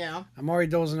 9. Yeah. I'm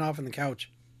already dozing off on the couch.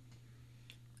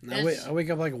 And I wake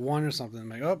up like 1 or something. I'm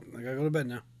like, oh, I gotta go to bed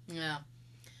now. Yeah.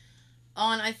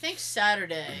 On, I think,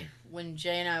 Saturday, when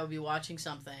Jay and I will be watching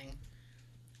something,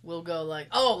 we'll go like,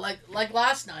 oh, like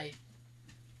last night,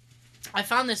 I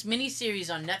found this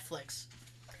mini-series on Netflix.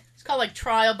 It's called, like,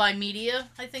 Trial by Media,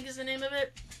 I think is the name of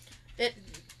it.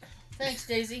 Thanks,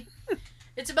 Daisy.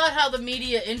 It's about how the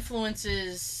media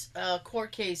influences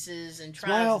court cases and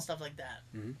trials and stuff like that.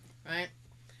 Mhm. Right?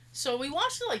 So we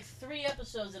watched like 3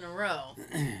 episodes in a row.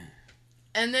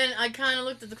 And then I kind of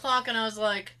looked at the clock and I was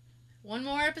like, one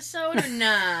more episode or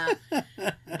nah?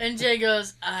 And Jay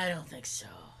goes, I don't think so.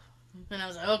 And I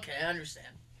was like, okay, I understand.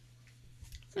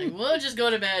 It's like, we'll just go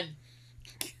to bed.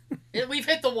 We've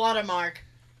hit the watermark.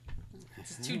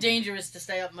 It's too dangerous to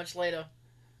stay up much later.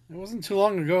 It wasn't too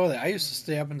long ago that I used to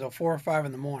stay up until 4 or 5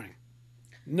 in the morning.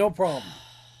 No problem.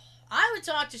 I would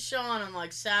talk to Sean on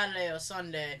like Saturday or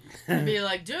Sunday and be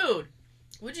like, dude,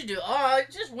 what'd you do? Oh, I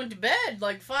just went to bed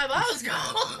like 5 hours ago.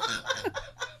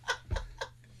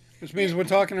 Which means we're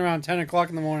talking around 10 o'clock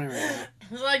in the morning right now.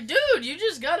 I was like, dude, you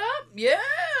just got up?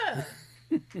 Yeah.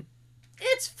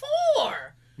 It's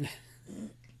 4. Yeah,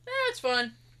 it's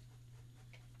fun.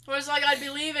 Or it's like I'd be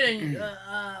leaving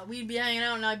and we'd be hanging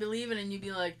out and I'd be leaving and you'd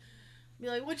be like,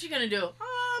 what you gonna do?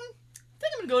 I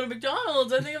think I'm gonna go to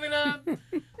McDonald's. I think I'm gonna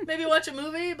maybe watch a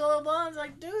movie, blah, blah, blah. It's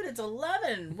like, dude, it's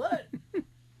 11. What?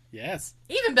 Yes.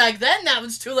 Even back then, that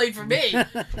was too late for me.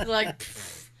 It's like,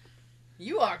 pfft,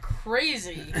 you are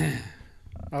crazy.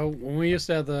 Oh, when we used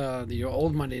to have the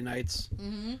old Monday nights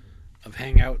Mm-hmm. of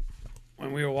hangout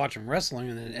when we were watching wrestling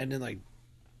and it ended like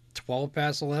 12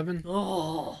 past 11.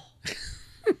 Oh,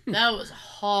 that was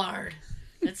hard.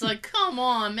 It's like, come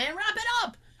on, man, wrap it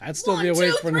up. I'd still 1, be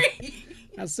awake 2, for 3.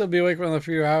 I'd still be awake for another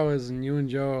few hours, and you and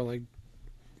Joe are like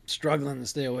struggling to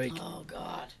stay awake. Oh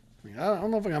God. Like, I don't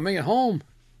know if I can make it home.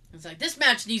 It's like, this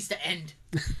match needs to end.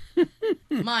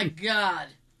 My God.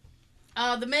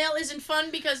 The mail isn't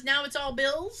fun because now it's all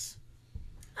bills.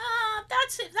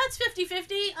 That's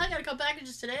 50-50. I got a couple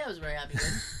packages today I was very happy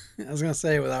with. I was gonna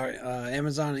say with our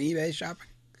Amazon and eBay shopping,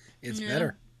 it's Yeah.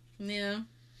 better. Yeah.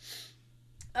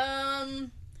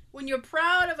 When you're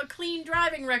proud of a clean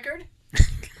driving record,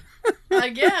 I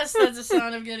guess that's a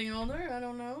sign of getting older. I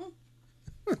don't know.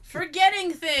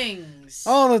 Forgetting things.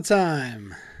 All the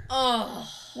time. Oh.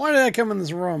 Why did I come in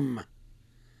this room?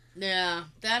 Yeah,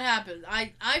 that happens.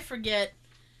 I forget.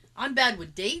 I'm bad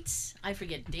with dates. I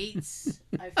forget dates.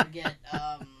 I forget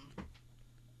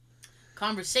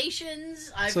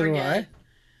conversations. I So do forget.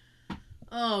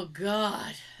 Oh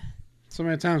God. So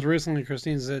many times recently,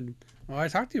 Christine said, "Well, I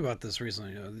talked to you about this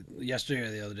recently, yesterday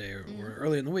or the other day, or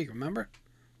early in the week. Remember?"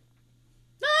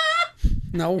 Ah!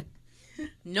 No.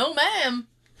 No, ma'am.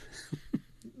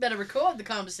 Better record the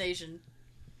conversation.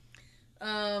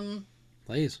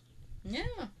 Please. Yeah.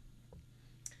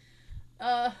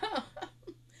 Health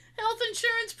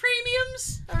insurance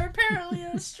premiums are apparently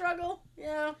a struggle.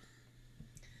 Yeah.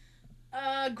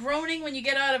 Groaning when you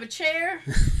get out of a chair.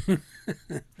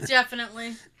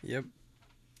 Definitely. Yep.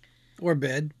 Or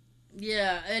bed.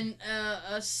 Yeah, and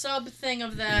a sub thing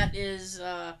of that is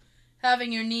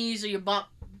having your knees or your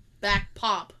back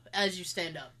pop as you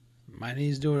stand up. My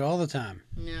knees do it all the time.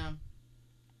 Yeah.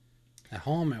 At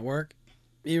home, at work,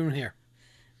 even here.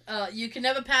 You can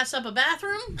never pass up a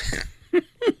bathroom.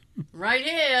 Right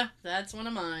here. That's one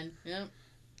of mine. Yep.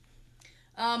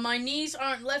 My knees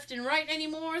aren't left and right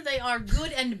anymore. They are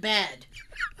good and bad.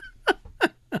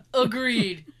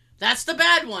 Agreed. That's the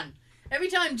bad one. Every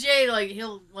time Jay,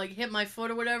 he'll, hit my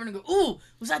foot or whatever and go, ooh,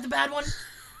 was that the bad one?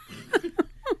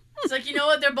 It's like, you know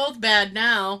what? They're both bad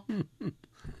now.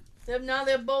 Now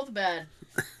they're both bad.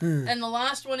 And the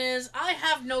last one is, I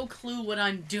have no clue what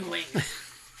I'm doing.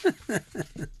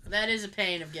 That is a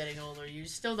pain of getting older. You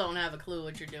still don't have a clue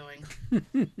what you're doing.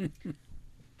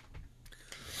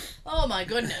 Oh my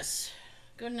goodness.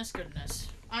 Goodness.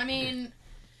 I mean,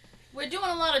 we're doing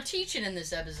a lot of teaching in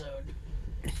this episode.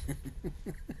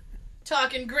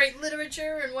 Talking great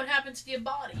literature and what happens to your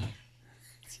body.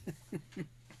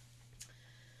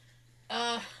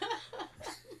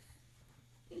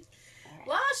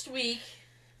 Last week,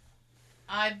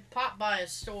 I popped by a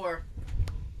store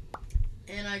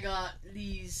and I got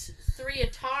these 3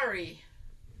 Atari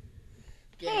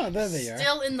games. Oh, there they are.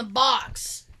 Still in the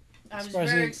box. I was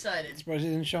very excited. Surprised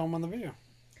you didn't show them on the video.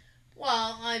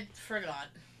 Well, I forgot.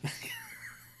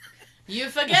 You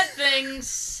forget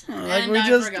things. Like and we I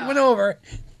just forgot. went over.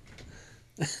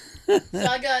 So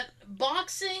I got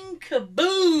Boxing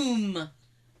Kaboom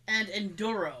and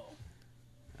Enduro.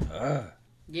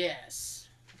 Yes.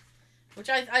 Which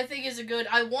I think is a good...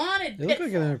 I wanted They look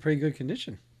like they're in pretty good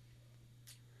condition.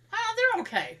 They're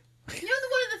okay. You know,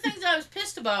 one of the things I was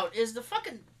pissed about is the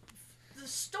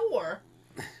store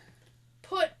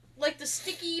put, the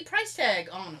sticky price tag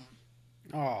on them.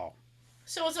 Oh.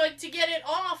 So it's like, to get it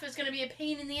off is going to be a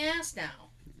pain in the ass now.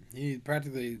 You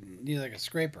practically need like a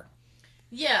scraper.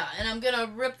 Yeah, and I'm going to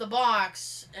rip the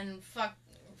box and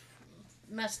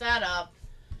mess that up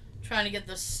trying to get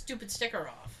the stupid sticker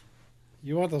off.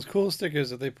 You want those cool stickers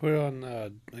that they put on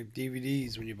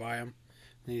DVDs when you buy them.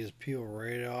 And you just peel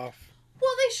right off.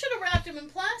 Well, they should have wrapped them in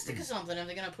plastic or something if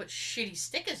they're going to put shitty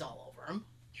stickers all over them.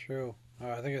 True.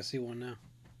 Oh, I think I see one now.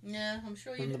 Yeah, I'm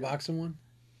sure you From do. the boxing one?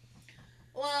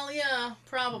 Well, yeah,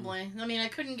 probably. I mean, I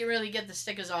couldn't really get the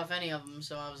stickers off any of them,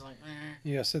 so I was like, eh.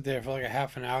 You gotta sit there for like a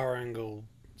half an hour and go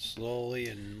slowly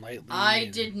and lightly. I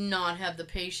did not have the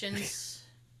patience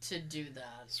to do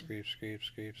that. Scrape.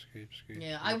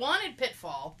 Yeah, I wanted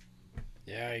Pitfall.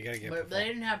 Yeah, you gotta get But they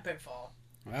didn't have Pitfall.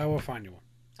 Well, we'll find you one.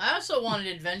 I also wanted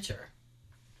Adventure,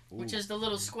 Ooh. which is the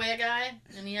little square guy,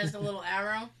 and he has the little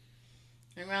arrow,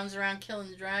 and runs around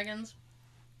killing the dragons.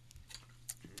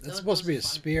 That's supposed to be a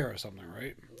spear or something,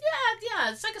 right?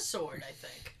 Yeah, it's like a sword, I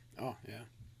think. Oh, yeah.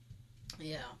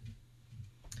 Yeah.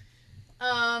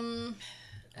 I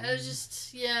was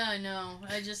just, yeah, I know.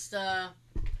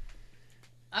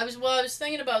 I was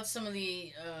thinking about some of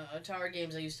the Atari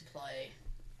games I used to play,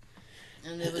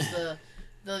 and there was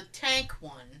the tank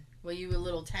one where you were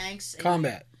little tanks.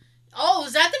 Combat. Oh,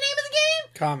 is that the name of the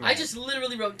game? Combat. I just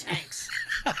literally wrote tanks.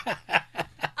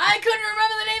 I couldn't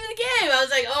remember the name of the game. I was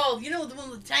like, oh, you know the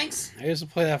one with the tanks? I used to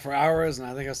play that for hours, and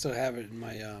I think I still have it in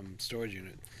my storage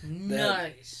unit.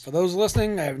 Nice. For those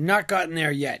listening, I have not gotten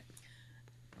there yet.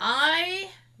 I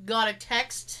got a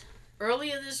text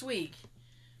earlier this week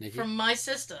Nikki? from my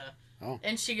sister, Oh.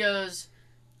 and she goes,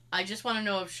 I just want to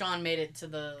know if Sean made it to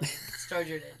the storage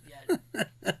unit yet.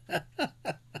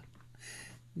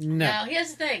 No. Now,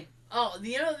 here's the thing. Oh,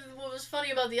 you know what was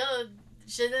funny about the other...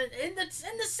 In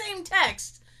the same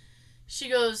text, she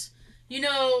goes, you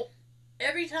know,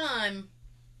 every time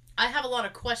I have a lot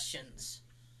of questions.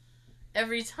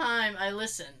 Every time I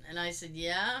listen. And I said,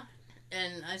 yeah.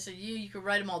 And I said, you could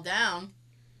write them all down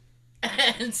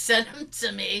and send them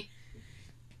to me.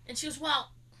 And she goes,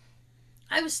 well,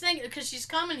 I was thinking, because she's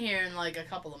coming here in like a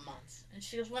couple of months. And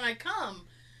she goes, when I come,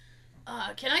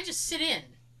 can I just sit in?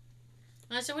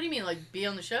 And I said, what do you mean, like be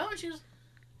on the show? And she goes,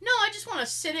 no, I just want to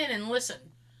sit in and listen.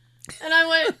 And I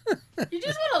went, you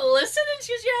just want to listen? And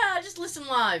she goes, yeah, I just listen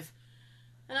live.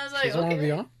 And I was like, She doesn't okay. want to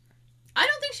be on? I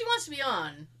don't think she wants to be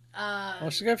on. Well,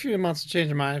 she's got a few months to change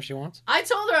her mind if she wants. I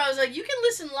told her, I was like, you can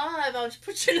listen live. I'll just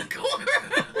put you in the corner.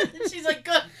 And she's like,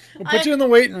 good. We'll put you in the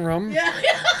waiting room. Yeah.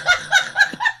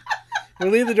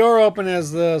 We'll leave the door open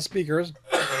as the speakers.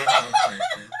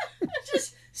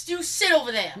 Just do just sit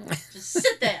over there. Just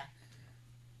sit there.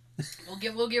 We'll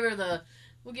give her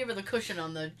the cushion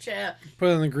on the chair. Put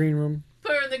it in the green room.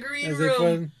 Put her in the green As they put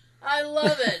room. it. I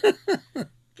love it.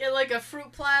 Get like a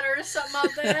fruit platter or something out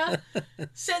there.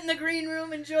 Sit in the green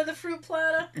room, enjoy the fruit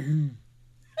platter. I'm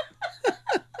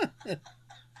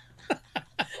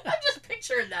just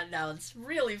picturing that now. It's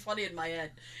really funny in my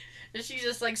head. And she's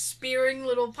just like spearing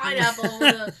little pineapple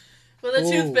with a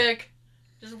Ooh. toothpick.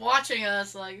 Just watching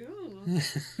us like, ooh.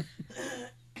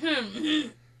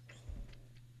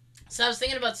 So I was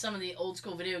thinking about some of the old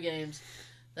school video games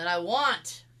that I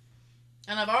want.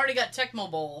 And I've already got Tecmo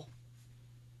Bowl.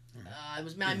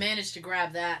 I managed to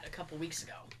grab that a couple weeks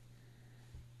ago.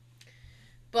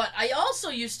 But I also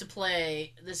used to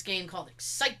play this game called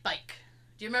Excite Bike.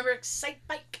 Do you remember Excite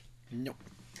Bike? Nope.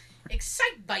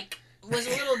 Excite Bike was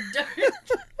a little dirt.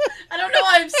 I don't know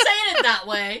why I'm saying it that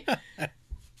way,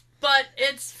 but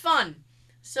it's fun.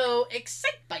 So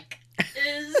Excite Bike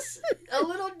is a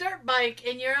little dirt bike,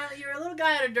 and you're a little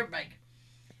guy on a dirt bike,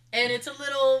 and it's a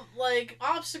little like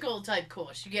obstacle type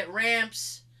course. You get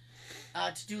ramps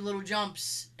to do little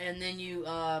jumps, and then you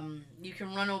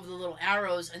can run over the little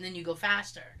arrows, and then you go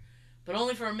faster, but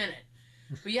only for a minute.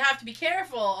 But you have to be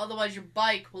careful, otherwise your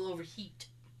bike will overheat.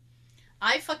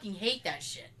 I fucking hate that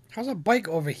shit. How's a bike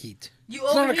overheat? You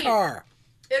It's overheat. not a car.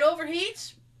 It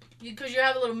overheats because you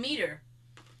have a little meter,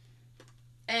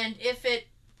 and if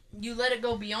you let it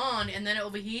go beyond and then it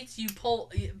overheats,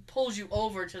 it pulls you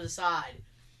over to the side,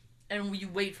 and you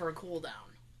wait for a cooldown.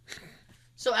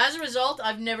 So as a result,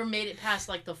 I've never made it past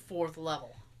like the 4th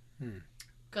level,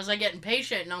 because I get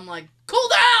impatient and I'm like, cool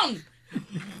down.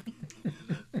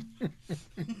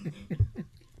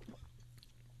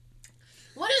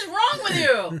 What is wrong with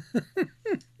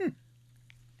you?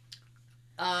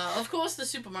 Of course, the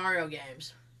Super Mario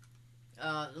games.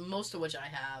 Most of which I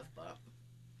have, but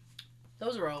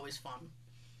those are always fun.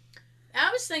 And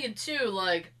I was thinking, too,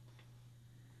 like,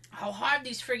 how hard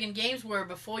these friggin' games were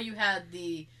before you had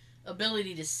the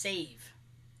ability to save.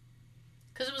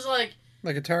 Because it was like...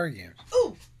 Like Atari games.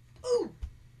 Ooh!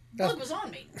 That's- Blood was on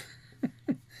me.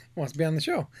 Wants to be on the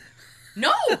show.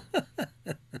 No!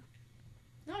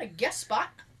 Not a guest spot.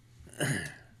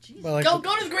 Jeez. Well, like go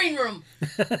to the green room.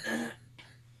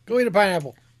 Go eat a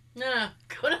pineapple. No,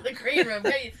 go to the green room.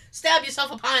 Stab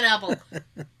yourself a pineapple.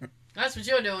 That's what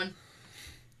you're doing.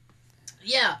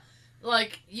 Yeah,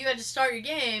 like, you had to start your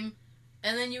game,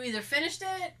 and then you either finished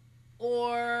it,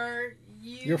 or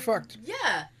You're fucked.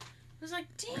 Yeah. It was like,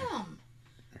 damn.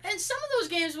 And some of those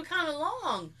games were kind of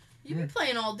long. You'd be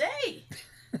playing all day.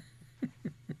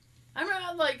 I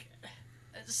remember, like,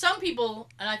 some people,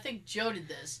 and I think Joe did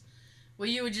this, where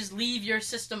you would just leave your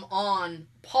system on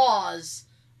pause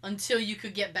until you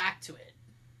could get back to it.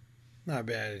 Not a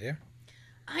bad idea.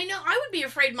 I know. I would be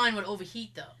afraid mine would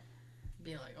overheat, though.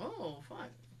 Be like, oh, fuck.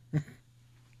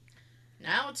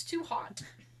 Now it's too hot.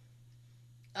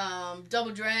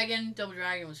 Double Dragon. Double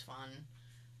Dragon was fun.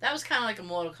 That was kind of like a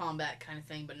Mortal Kombat kind of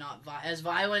thing, but not as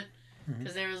violent,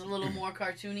 because there was a little more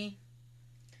cartoony.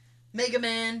 Mega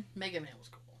Man. Mega Man was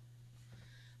cool.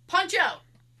 Punch Out.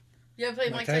 You ever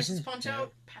played Mike Tyson's Punch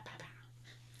Out? Pow, pow, pow.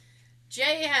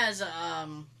 Jay has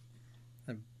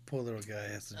That poor little guy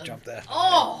has to jump that.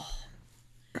 Oh,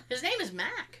 his name is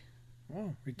Mac.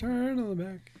 Oh, return to the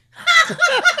back.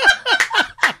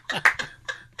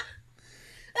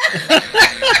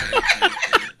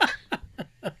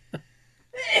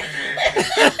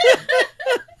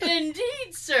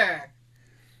 Indeed, sir.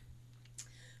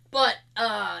 But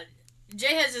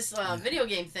Jay has this video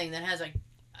game thing that has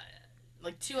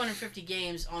like 250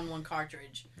 games on one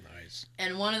cartridge. Nice.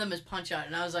 And one of them is Punch Out.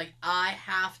 And I was like, I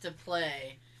have to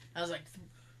play. I was like,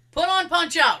 put on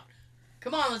Punch Out.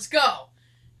 Come on, let's go.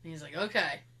 And he's like,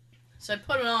 okay. So I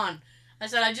put it on. I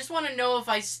said, I just want to know if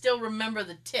I still remember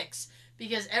the ticks.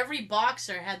 Because every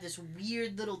boxer had this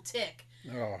weird little tick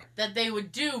that they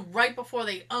would do right before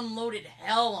they unloaded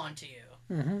hell onto you.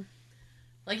 Mm-hmm.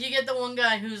 Like, you get the one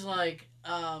guy who's like,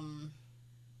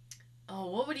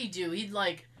 what would he do? He'd,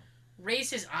 like, raise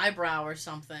his eyebrow or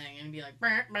something and be like,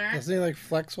 bah, bah. Doesn't he like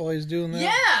flex while he's doing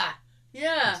that?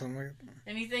 Yeah. Something like that?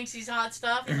 And he thinks he's hot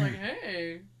stuff. He's like,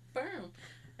 hey, boom.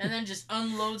 And then just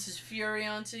unloads his fury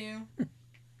onto you.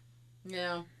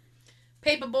 Yeah.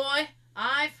 Paperboy.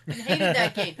 I fucking hated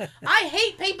that game. I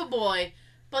hate Paperboy,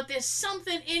 but there's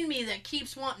something in me that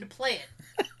keeps wanting to play it.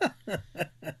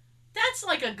 That's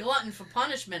like a glutton for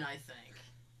punishment, I think.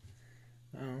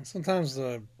 Sometimes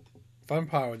the fun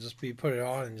part would just be put it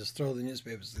on and just throw the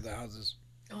newspapers through the houses.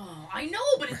 Oh, I know,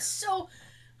 but it's so...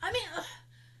 I mean,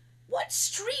 what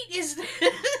street is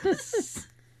this?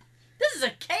 This is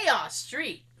a chaos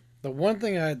street. The one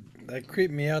thing that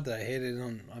creeped me out that I hated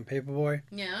on Paperboy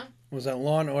Yeah. was that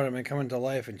lawn ornament coming to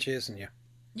life and chasing you.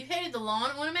 You hated the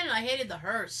lawn ornament, and I hated the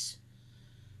hearse.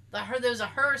 There was a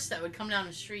hearse that would come down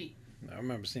the street. I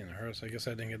remember seeing the hearse. I guess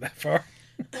I didn't get that far.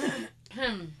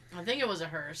 I think it was a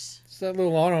hearse. It's that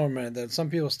little lawn ornament that some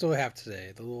people still have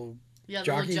today. The little, Yeah, the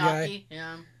Jockey little jockey.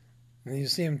 Yeah. and you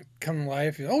see him come to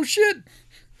life. You go, oh shit!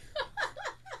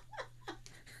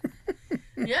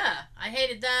 Yeah, I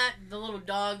hated that. The little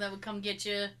dog that would come get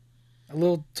you. A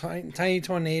little tiny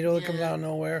tornado that comes Yeah. out of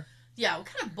nowhere. Yeah, what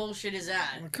kind of bullshit is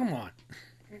that? Well, come on,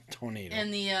 tornado.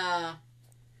 And the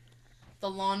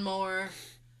lawnmower.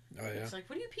 Oh yeah. It's like,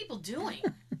 what are you people doing?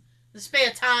 The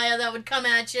spare tire that would come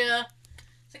at you.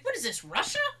 It's like, what is this,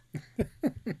 Russia?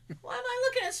 Why am I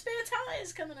looking at spare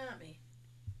tires coming at me?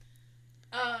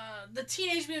 The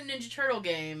Teenage Mutant Ninja Turtle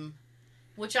game,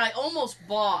 which I almost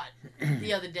bought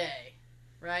the other day,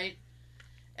 right?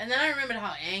 And then I remembered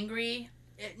how angry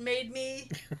it made me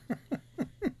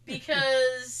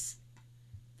because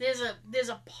there's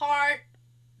a part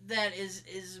that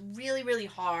is really, really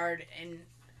hard, and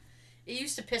it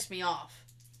used to piss me off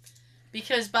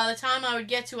because by the time I would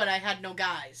get to it, I had no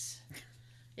guys.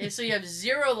 And so you have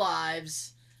 0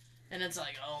 lives, and it's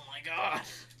like, oh my god.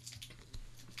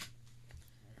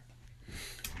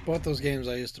 Both those games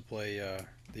I used to play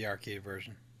the arcade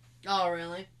version. Oh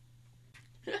really?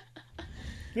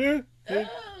 Yeah.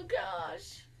 Oh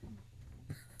gosh.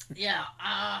 Yeah.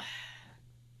 I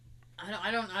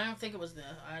don't think it was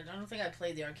I don't think I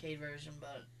played the arcade version,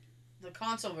 but the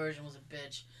console version was a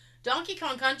bitch. Donkey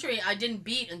Kong Country I didn't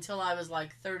beat until I was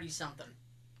like 30 something.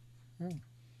 Hmm.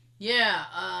 Yeah,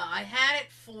 I had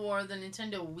it for the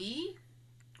Nintendo Wii.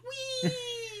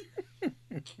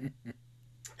 Wii.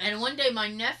 And one day my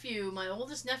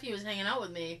oldest nephew was hanging out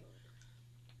with me,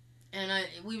 and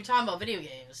we were talking about video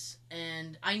games,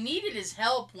 and I needed his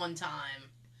help one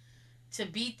time to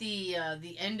beat the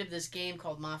end of this game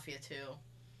called Mafia 2.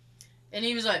 And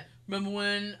he was like, remember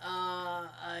when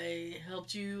I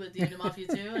helped you at the end of Mafia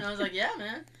 2? And I was like, yeah,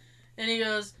 man. And he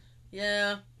goes,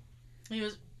 yeah. He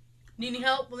goes, need any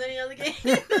help with any other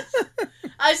games?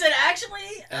 I said,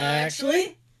 actually. I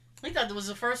thought that was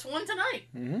the first one tonight.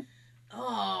 Mm-hmm.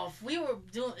 Oh,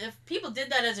 if people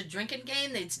did that as a drinking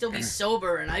game, they'd still be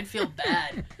sober, and I'd feel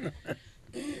bad.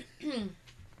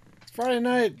 It's Friday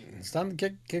night. It's time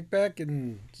to kick back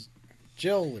and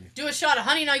chill and Do a shot of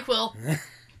Honey NyQuil.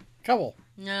 couple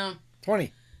No.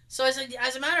 20. So as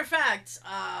a matter of fact,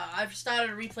 I've started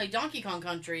to replay Donkey Kong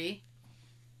Country,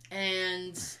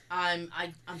 and I'm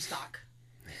stuck.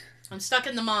 I'm stuck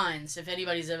in the mines. If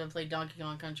anybody's ever played Donkey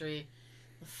Kong Country,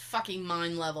 the fucking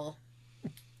mine level.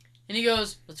 And he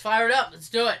goes, let's fire it up. Let's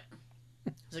do it.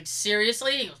 I was like,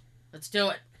 seriously? He goes, let's do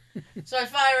it. So I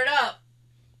fire it up,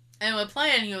 and we're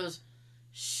playing. He goes,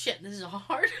 shit, this is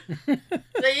hard. I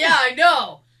said, yeah, I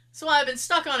know. That's why I've been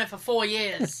stuck on it for 4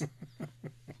 years.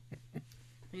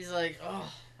 He's like,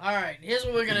 oh, all right, here's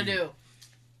what we're going to do.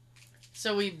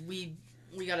 So we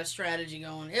got a strategy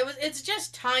going. It's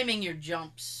just timing your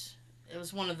jumps. It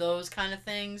was one of those kind of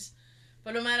things.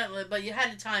 But but you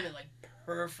had to time it like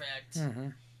perfect. Mm-hmm.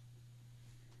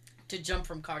 To jump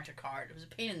from cart to cart. It was a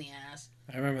pain in the ass.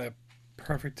 I remember that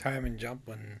perfect time and jump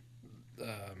when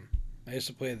I used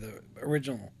to play the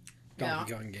original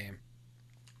Donkey Kong game.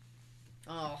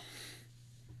 Oh.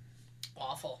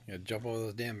 Awful. You jump over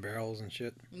those damn barrels and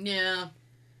shit. Yeah.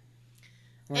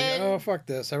 I'm like, oh, fuck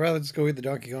this. I'd rather just go eat the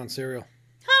Donkey Kong cereal.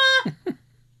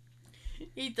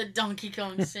 Eat the Donkey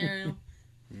Kong cereal.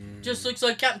 Just looks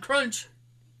like Captain Crunch.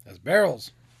 That's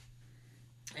barrels.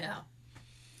 Yeah.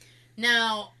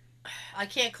 Now, I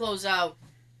can't close out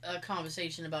a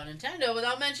conversation about Nintendo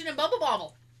without mentioning Bubble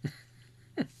Bobble.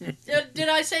 Did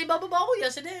I say Bubble Bobble?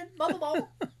 Yes, I did. Bubble Bobble.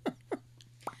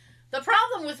 The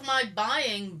problem with my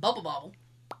buying Bubble Bobble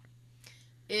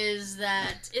is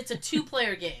that it's a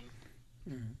 2-player game.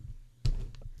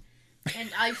 And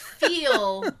I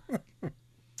feel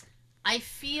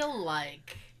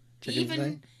like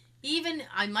even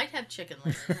I might have chicken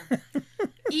later.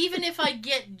 Even if I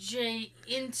get Jay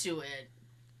into it,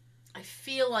 I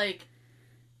feel like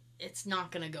it's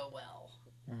not gonna go well.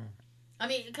 I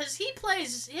mean, because he'll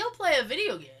play a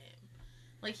video game.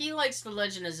 Like, he likes the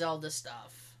Legend of Zelda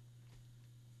stuff.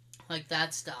 Like,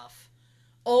 that stuff.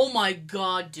 Oh my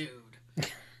god, dude.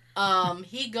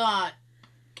 He got,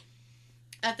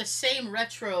 at the same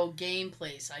retro game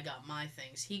place I got my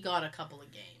things, he got a couple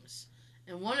of games.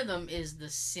 And one of them is The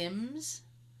Sims.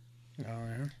 Oh,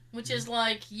 yeah. Which is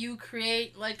like, you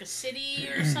create like a city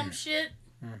or some shit.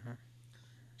 Mm-hmm.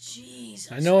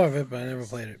 Jesus. I know of it, but I never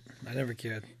played it. I never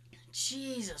cared.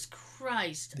 Jesus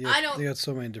Christ. They got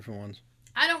so many different ones.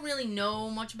 I don't really know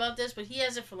much about this, but he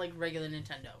has it for like regular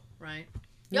Nintendo, right?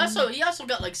 He also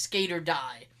got like Skate or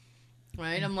Die,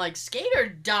 right? I'm like, Skate or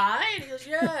Die? And he goes,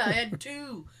 yeah, I had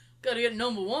 2. Gotta get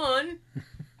number 1.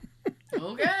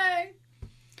 Okay.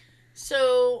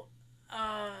 So,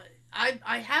 I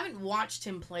haven't watched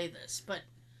him play this, but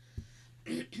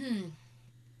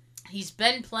he's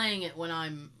been playing it when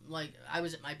I'm like, I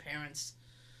was at my parents'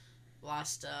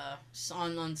 last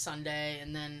on Sunday,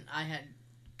 and then I had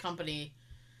company,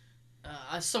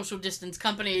 a social distance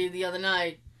company the other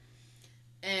night,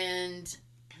 and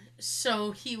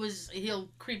so he'll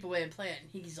creep away and play it, and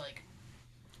he's like,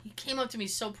 he came up to me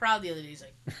so proud the other day, he's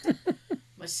like,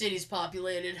 my city's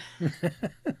populated.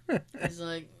 He's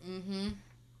like, mm-hmm.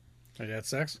 I got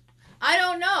sex? I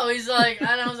don't know. He's like,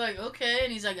 and I was like, okay,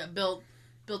 and he's like, I built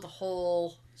a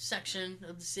whole section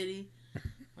of the city. I'm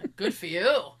like, good for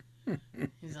you.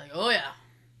 He's like, oh yeah.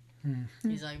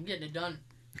 He's like, I'm getting it done.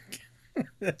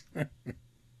 I'm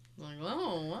like,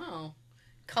 oh wow,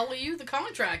 color you the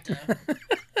contractor.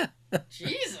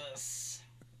 Jesus.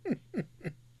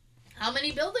 How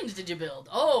many buildings did you build?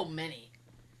 Oh, many.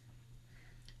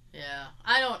 Yeah,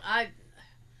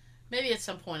 maybe at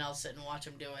some point I'll sit and watch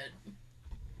him do it.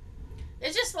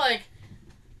 It's just like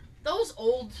those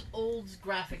old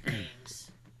graphic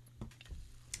games,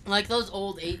 like those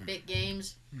old 8-bit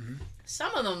games. Mm-hmm.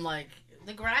 Some of them, like,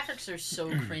 the graphics are so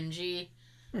cringy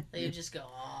that you just go,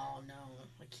 oh no,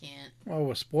 I can't. Well,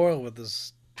 we're spoiled with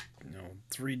this,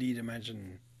 3D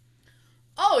dimension.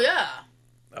 Oh yeah.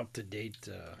 Up to date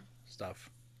stuff.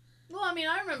 Well, I mean,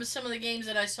 I remember some of the games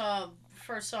that I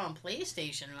first saw on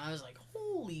PlayStation, and I was like,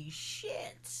 holy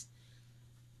shit.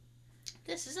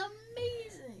 This is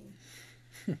amazing.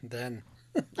 Then.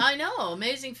 I know,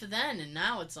 amazing for then, and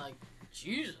now it's like,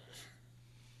 Jesus.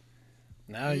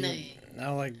 Now like,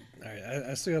 all right,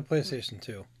 I still got PlayStation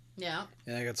 2. Yeah.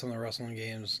 And I got some of the wrestling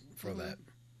games for that.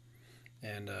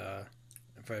 And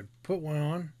if I put one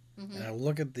on and I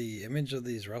look at the image of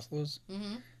these wrestlers,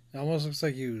 it almost looks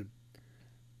like you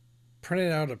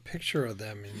printed out a picture of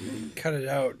them and you cut it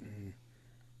out, and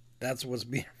that's what's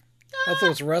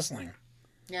wrestling.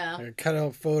 Yeah. Like cut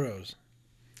out photos.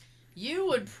 You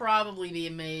would probably be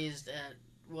amazed at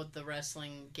what the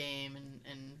wrestling game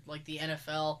and like the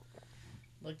NFL,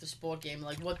 like the sport game,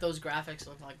 like what those graphics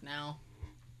look like now.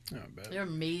 Oh, I bet. They're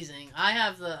amazing. I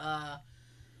have the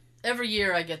every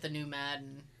year I get the new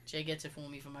Madden. Jay gets it for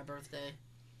me for my birthday.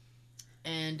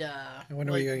 And I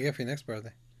wonder what you're gonna get for your next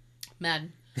birthday.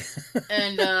 Madden.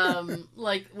 And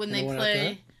like when they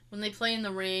Anyone play in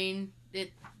the rain,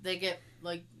 they get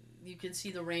like, you can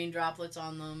see the rain droplets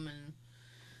on them, and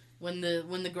when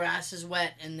the grass is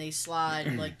wet and they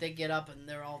slide, like they get up and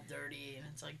they're all dirty, and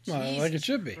it's like, Jesus like it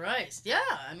should be. Christ. Yeah,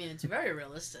 I mean, it's very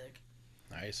realistic.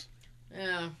 Nice.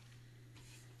 Yeah.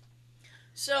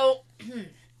 So,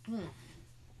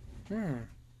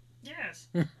 yes.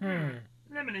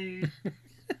 Lemonade.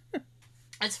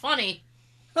 It's funny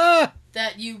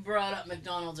that you brought up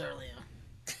McDonald's earlier.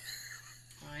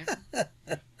 Right?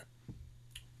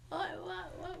 What?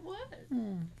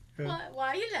 Why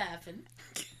are you laughing?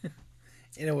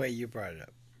 In a way, you brought it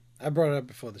up. I brought it up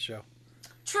before the show.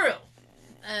 True.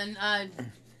 And I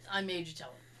made you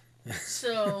tell it.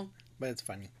 So. But it's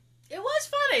funny. It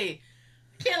was funny.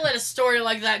 Can't let a story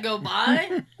like that go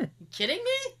by. You kidding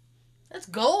me? That's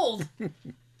gold.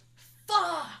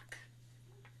 Fuck.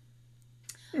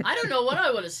 I don't know what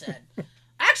I would have said.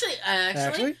 Actually,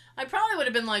 I probably would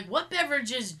have been like, what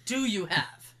beverages do you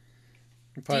have?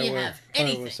 Do you have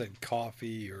anything? would have said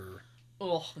coffee or...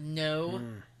 Oh, no.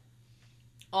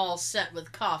 All set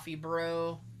with coffee,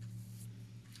 bro.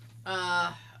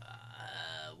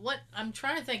 What? I'm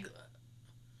trying to think.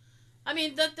 I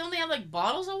mean, don't they have, like,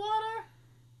 bottles of water?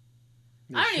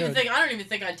 I don't even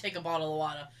think I'd take a bottle of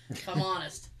water, if I'm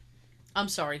honest. I'm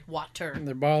sorry, water.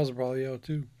 Their bottles are probably out,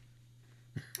 too.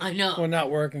 I know. Well,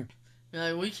 not working.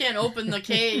 We can't open the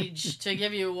cage to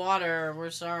give you water. We're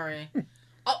sorry.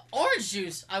 Oh, orange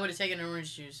juice. I would have taken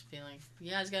orange juice. Be like,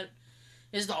 you guys got...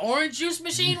 Is the orange juice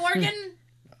machine working?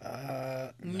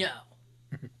 No.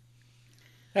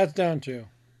 That's down, too.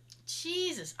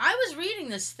 Jesus. I was reading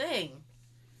this thing,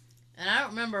 and I don't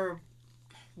remember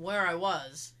where I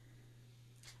was.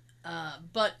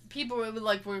 But people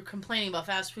were complaining about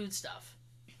fast food stuff.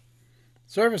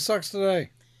 Service sucks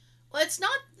today. Well, it's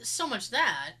not so much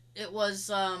that. It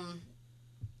was,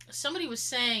 somebody was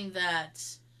saying that,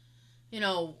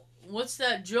 what's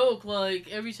that joke,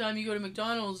 like, every time you go to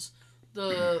McDonald's,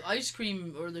 the ice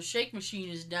cream or the shake machine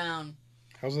is down.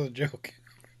 How's that a joke?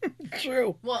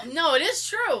 True. Well, no, it is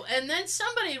true. And then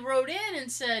somebody wrote in and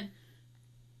said,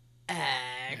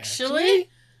 actually,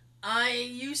 I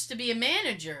used to be a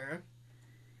manager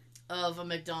of a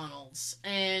McDonald's,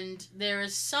 and there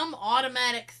is some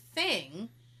automatic thing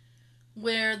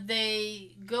where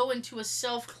they go into a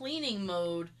self-cleaning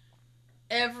mode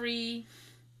every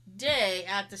day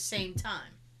at the same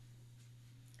time.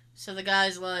 So the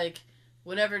guy's like,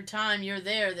 whatever time you're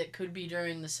there, that could be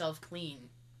during the self-clean.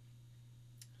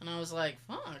 And I was like,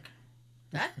 fuck.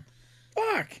 That?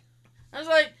 Fuck. I was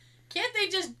like, can't they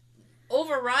just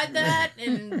override that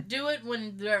and do it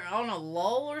when they're on a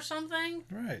lull or something?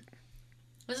 Right.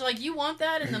 I was like, you want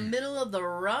that in the middle of the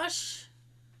rush?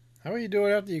 How about you do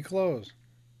it after you close?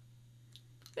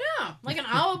 Yeah, like an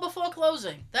hour before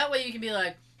closing. That way you can be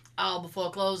like, hour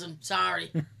before closing,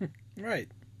 sorry. Right.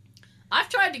 I've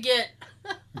tried to get...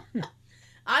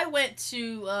 I went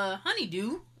to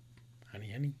Honeydew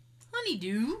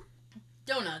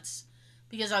Donuts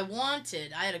because I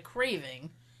had a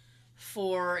craving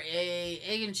for a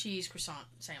egg and cheese croissant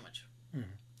sandwich.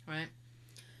 Right?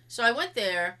 So I went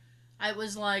there. I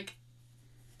was like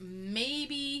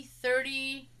maybe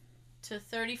 30 to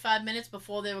 35 minutes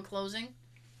before they were closing.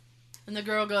 And the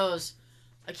girl goes,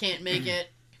 I can't make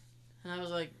it. And I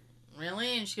was like,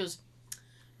 really? And she goes,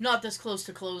 not this close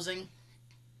to closing.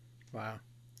 Wow.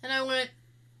 And I went,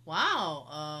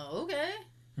 wow, okay.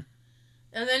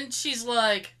 And then she's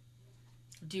like,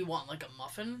 do you want like a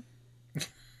muffin?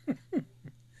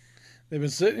 They've been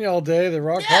sitting all day. They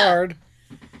rock Yeah. hard.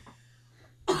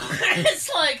 It's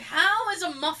like, how is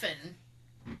a muffin?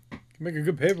 Can make a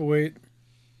good paperweight.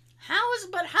 How is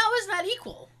that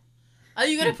equal? Are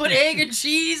you going to put egg and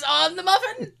cheese on the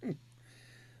muffin?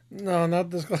 No, not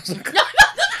this close. No, not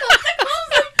this close to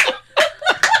closing.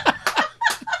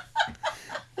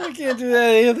 I can't do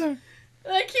that either.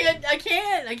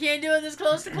 I can't do it this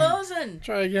close to closing.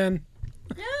 Try again.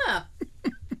 Yeah.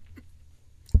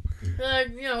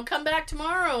 Come back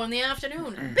tomorrow in the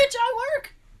afternoon. Bitch, I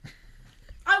work.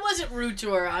 I wasn't rude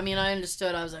to her. I mean, I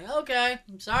understood. I was like, okay,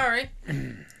 I'm sorry.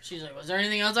 She's like, was there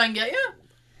anything else I can get you?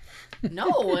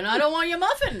 No, and I don't want your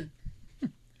muffin.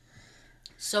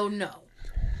 So, no.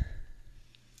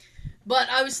 But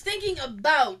I was thinking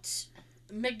about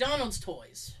McDonald's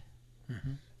toys.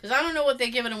 Because I don't know what they're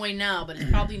giving away now, but it's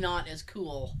probably not as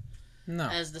cool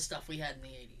as the stuff we had in the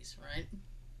 80s, right?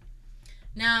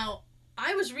 Now,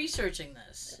 I was researching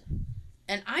this,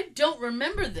 and I don't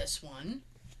remember this one,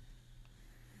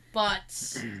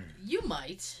 but you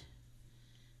might.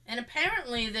 And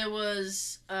apparently there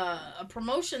was a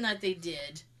promotion that they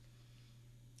did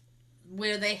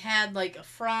where they had like a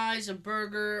fries, a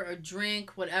burger, a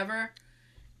drink, whatever,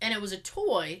 and it was a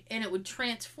toy, and it would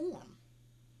transform.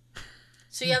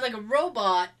 So you had like a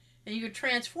robot, and you could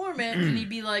transform it, and he'd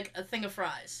be like a thing of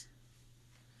fries.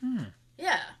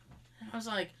 Yeah. And I was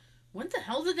like, when the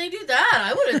hell did they do that?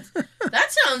 I would have...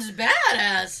 That sounds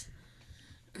badass.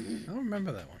 I don't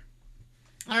remember that one.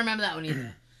 I don't remember that one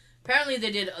either. Apparently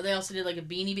they also did like a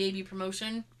Beanie Baby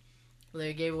promotion where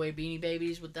they gave away Beanie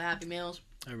Babies with the Happy Meals.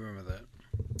 I remember that.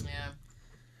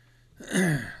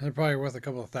 Yeah. They're probably worth a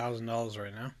couple of $1,000s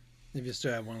right now. If you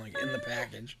still have one like in the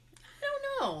package. I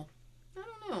don't know.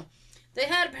 They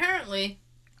had apparently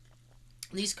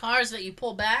these cars that you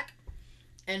pull back,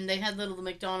 and they had little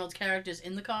McDonald's characters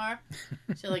in the car.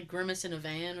 So like Grimace in a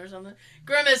van or something.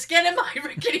 Grimace, get in my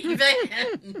rickety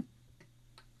van!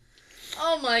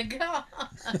 Oh my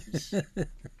gosh.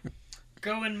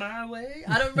 Going my way?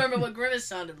 I don't remember what Grimace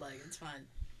sounded like. It's fine.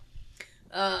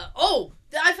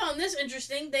 I found this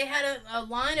interesting. They had a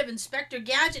line of Inspector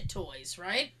Gadget toys,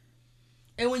 right?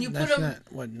 And when you put them...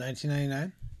 What,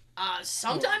 1999?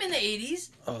 Sometime in the 80s.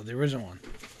 Oh, the original one.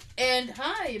 And,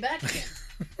 hi, you're back again.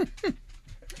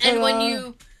 And when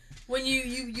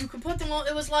you could put them all...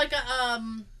 It was like a,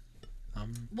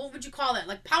 what would you call that?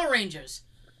 Like Power Rangers.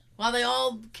 While they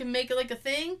all can make it like a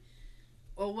thing?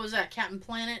 Or what was that, Captain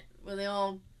Planet? Where they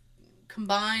all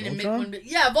combine and make one big...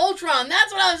 Yeah, Voltron.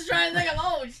 That's what I was trying to think of.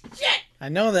 Oh, shit! I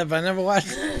know that, but I never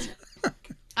watched it.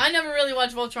 I never really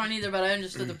watched Voltron either, but I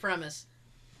understood the premise.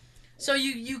 So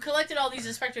you collected all these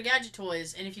Inspector Gadget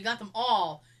toys, and if you got them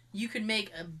all, you could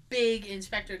make a big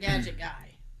Inspector Gadget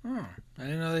guy. Oh, I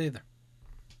didn't know that either.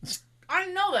 I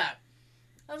didn't know that.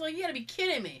 I was like, you gotta be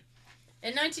kidding me.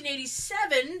 In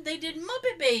 1987, they did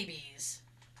Muppet Babies.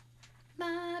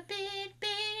 Muppet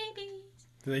Babies.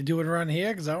 Did they do it around here?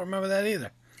 Because I don't remember that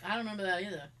either. I don't remember that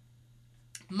either.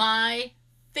 My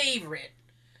favorite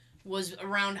was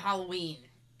around Halloween.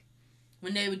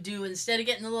 When they would do, instead of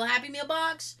getting the little Happy Meal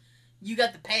box, you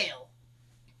got the pail.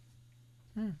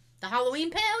 The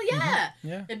Halloween pail? Yeah.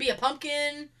 Yeah. It'd be a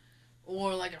pumpkin,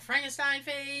 or like a Frankenstein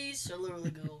face, or literally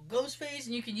a ghost face,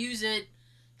 and you could use it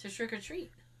to trick or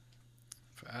treat.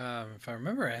 If I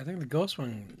remember right, I think the ghost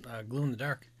one, Glue in the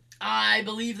Dark. I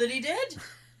believe that he did,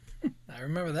 I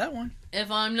remember that one.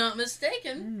 if I'm not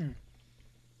mistaken.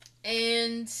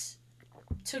 And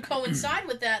to coincide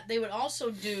with that, they would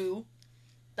also do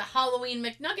the Halloween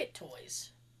McNugget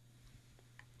toys.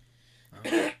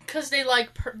 Because they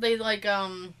like, what do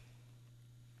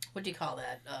you call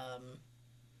that?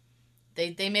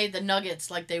 They made the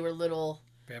nuggets like they were little.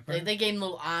 They gave them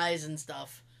little eyes and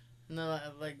stuff. And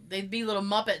like they'd be little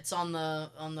Muppets on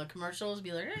the commercials.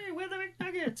 Be like, hey, we're the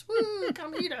McNuggets. Woo,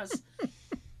 come eat us.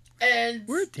 And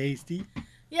we're tasty.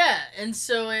 Yeah, and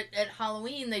so at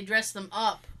Halloween they dress them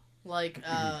up like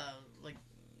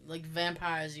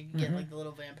vampires. You can get like the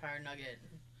little vampire nugget.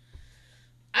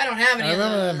 I don't have any. I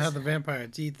remember of those. them have the vampire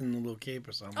teeth and the little cape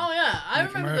or something. Oh yeah, I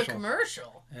remember the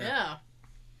commercial. Yeah.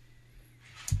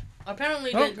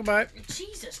 Apparently, goodbye.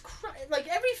 Jesus Christ! Like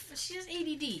she has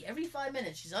ADD. Every 5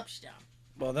 minutes, she's up, she's down.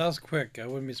 Well, that was quick. I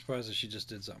wouldn't be surprised if she just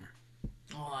did something.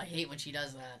 Oh, I hate when she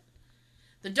does that.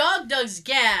 The dog does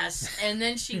gas, and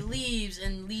then she leaves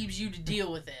and leaves you to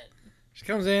deal with it. She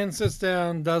comes in, sits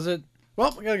down, does it.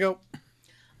 Well, I gotta go.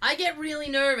 I get really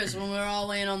nervous when we're all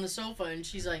laying on the sofa, and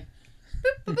she's like,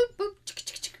 boop, boop, boop, boop, tick,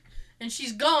 tick, tick, and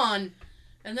she's gone.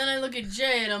 And then I look at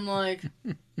Jay, and I'm like,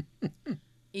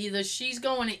 either she's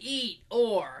going to eat,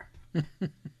 or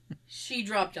she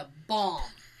dropped a bomb.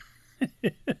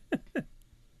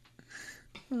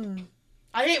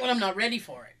 I hate when I'm not ready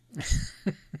for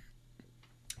it.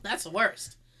 That's the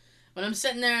worst. When I'm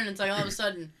sitting there and it's like all of a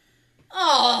sudden,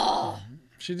 oh.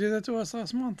 She did that to us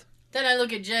last month. Then I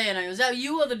look at Jay and I go, is that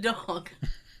you or the dog?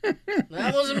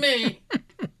 That wasn't me.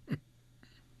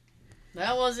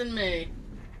 That wasn't me.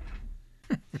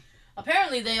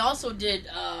 Apparently they also did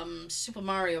Super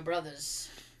Mario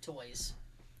Brothers toys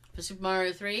for Super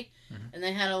Mario 3. And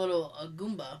they had a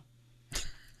Goomba.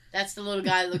 That's the little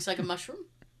guy that looks like a mushroom.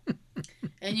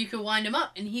 And you could wind him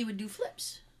up and he would do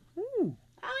flips. Ooh.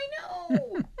 I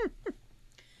know.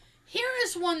 Here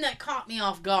is one that caught me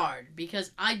off guard because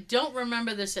I don't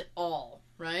remember this at all,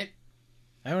 right?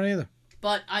 I don't either.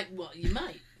 But well, you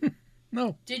might.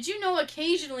 No. Did you know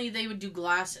occasionally they would do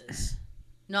glasses?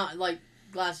 Not like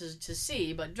glasses to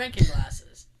see, but drinking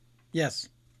glasses. Yes.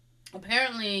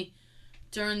 Apparently,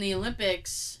 during the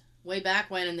Olympics, way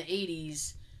back when in the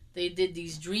 80s, they did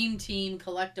these Dream Team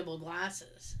collectible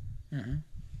glasses. Mm-hmm.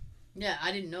 Yeah,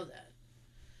 I didn't know that.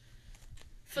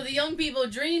 For the young people,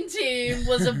 Dream Team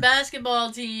was a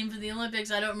basketball team for the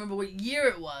Olympics. I don't remember what year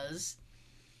it was.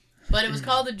 But it was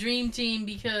called the Dream Team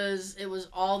because it was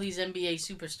all these NBA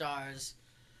superstars.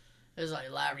 It was like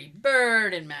Larry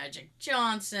Bird and Magic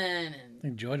Johnson. And I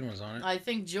think Jordan was on it. I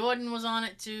think Jordan was on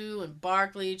it too.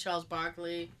 And Charles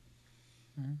Barkley.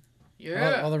 Mm-hmm.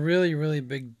 Yeah. All the really, really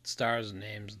big stars and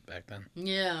names back then.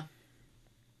 Yeah.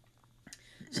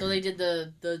 So they did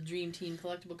the Dream Team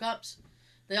collectible cups.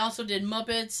 They also did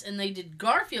Muppets, and they did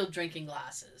Garfield drinking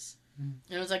glasses. And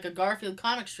it was like a Garfield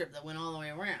comic strip that went all the way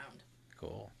around.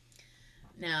 Cool.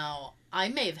 Now, I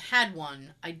may have had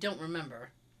one. I don't remember.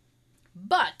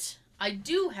 But I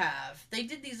do have... They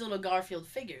did these little Garfield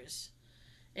figures.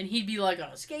 And he'd be like on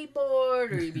a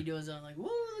skateboard, or he'd be doing something like, whoa,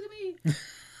 look at me.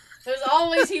 There's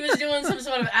always he was doing some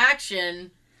sort of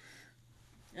action.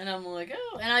 And I'm like,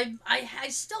 oh. And I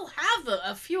still have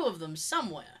a few of them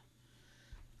somewhere.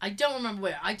 I don't remember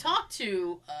where. I talked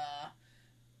to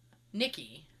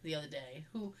Nikki the other day,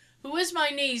 who is my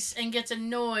niece and gets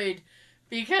annoyed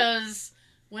because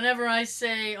whenever I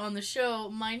say on the show,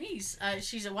 my niece,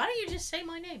 she said, why don't you just say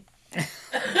my name?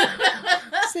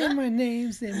 Say my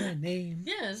name, say my name.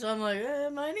 Yeah, so I'm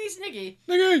like, my niece Nikki.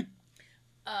 Nikki!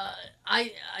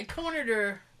 I cornered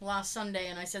her last Sunday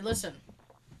and I said, listen,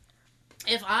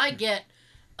 if I get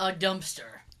a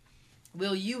dumpster,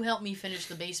 will you help me finish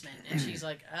the basement? And she's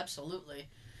like, absolutely.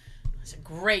 I said,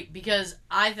 great, because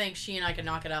I think she and I can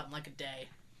knock it out in like a day.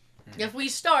 If we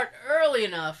start early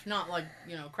enough, not like,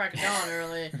 crack of dawn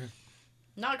early.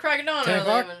 Not crack of dawn 10 early,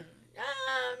 o'clock? but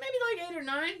maybe like 8 or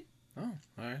 9. Oh,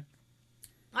 alright.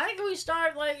 I think if we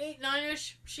start like 8,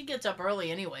 9-ish, she gets up early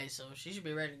anyway, so she should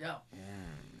be ready to go.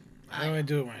 I only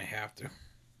do it when I have to.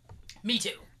 Me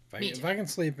too. If I can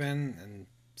sleep in and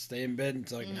stay in bed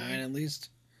until like 9 at least,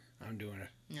 I'm doing it.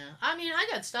 Yeah. I mean, I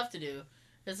got stuff to do.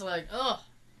 It's like, ugh.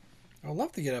 I'd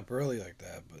love to get up early like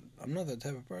that, but I'm not that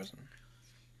type of person.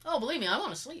 Oh, believe me, I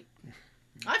want to sleep.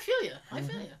 I feel you. I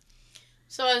feel you.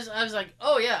 So I was like,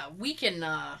 oh yeah, we can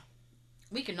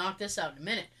knock this out in a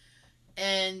minute.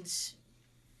 And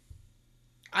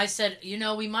I said,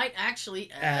 we might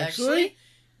actually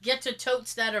get to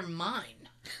totes that are mine.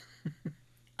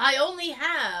 I only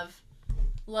have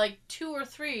like 2 or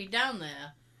 3 down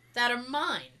there that are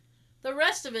mine. The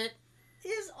rest of it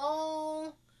is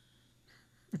all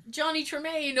Johnny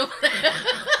Tremaine.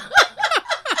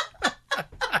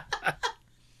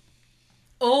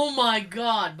 Oh my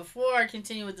God. Before I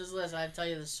continue with this list, I have to tell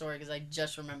you this story because I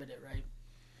just remembered it, right?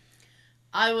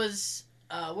 I was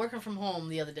working from home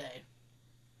the other day.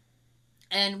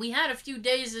 And we had a few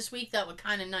days this week that were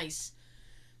kind of nice.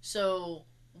 So,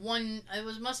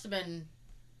 must have been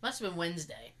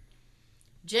Wednesday.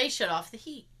 Jay shut off the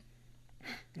heat.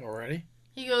 Already?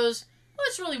 He goes, well,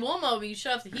 it's really warm out. We can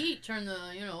shut off the heat,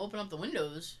 open up the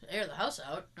windows, air the house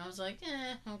out. And I was like,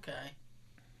 okay.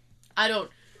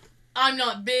 I'm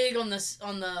not big on this,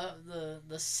 on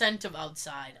the scent of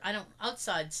outside.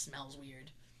 Outside smells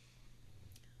weird.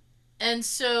 And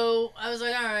so I was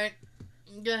like, all right,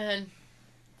 go ahead.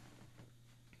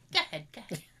 Go ahead.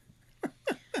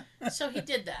 So he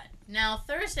did that. Now,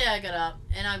 Thursday I got up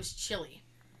and I was chilly.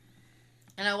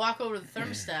 And I walk over to the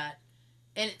thermostat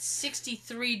and it's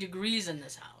 63 degrees in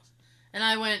this house. And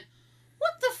I went,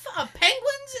 what the fuck?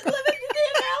 Penguins living in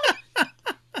the house?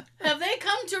 Have they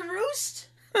come to roost?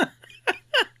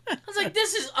 I was like,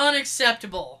 this is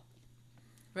unacceptable.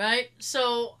 Right?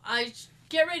 So I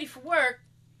get ready for work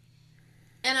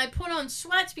and I put on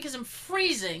sweats because I'm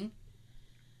freezing.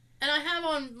 And I have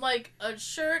on like a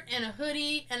shirt and a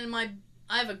hoodie and I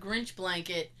have a Grinch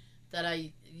blanket that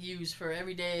I use for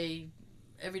everyday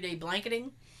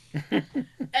blanketing.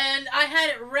 And I had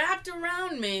it wrapped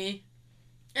around me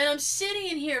and I'm sitting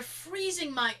in here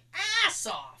freezing my ass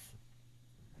off.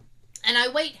 And I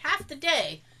wait half the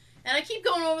day and I keep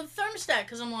going over the thermostat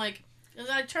because I'm like, because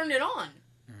I turned it on.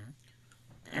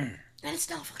 And it's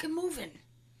not fucking moving.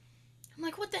 I'm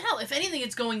like, what the hell? If anything,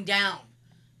 it's going down.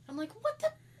 I'm like, what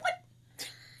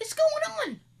is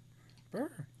going on?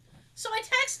 So I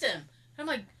text him. I'm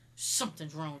like,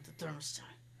 something's wrong with the thermostat.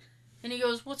 And he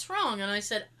goes, what's wrong? And I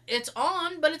said, it's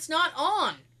on, but it's not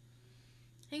on.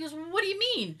 He goes, well, what do you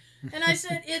mean? And I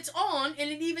said, it's on, and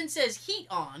it even says heat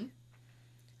on.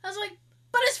 I was like,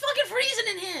 but it's fucking freezing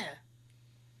in here.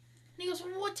 And he goes,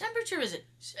 well, what temperature is it?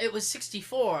 It was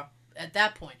 64 at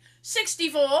that point.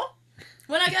 64?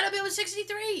 When I got up, it was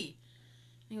 63.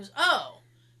 And he goes, oh.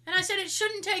 And I said, it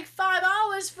shouldn't take 5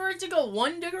 hours for it to go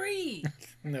 1 degree.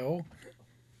 No.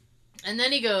 And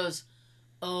then he goes,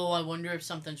 oh, I wonder if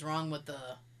something's wrong with the,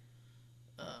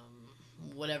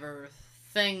 whatever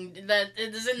thing that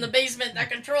is in the basement that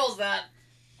controls that.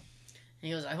 And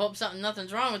he goes, I hope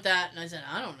nothing's wrong with that. And I said,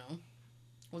 I don't know.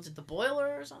 Was it the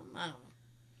boiler or something? I don't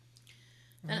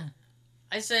know. And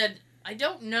I said, I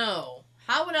don't know.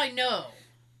 How would I know?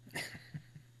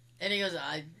 And he goes,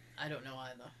 I don't know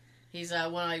either. He's,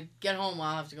 when I get home,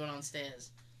 I'll have to go downstairs.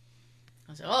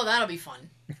 I said, oh, that'll be fun.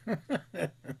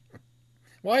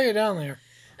 Why are you down there?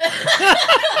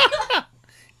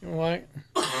 Why?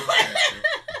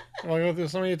 Want to go through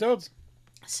some of your toads?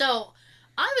 So,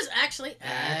 I was actually,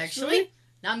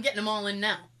 now I'm getting them all in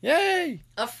now. Yay!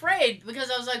 Afraid, because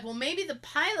I was like, well, maybe the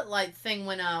pilot light thing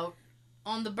went out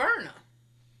on the burner.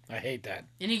 I hate that.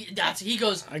 And he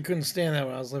goes... I couldn't stand that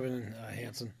when I was living in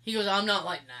Hanson. He goes, I'm not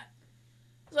lighting that.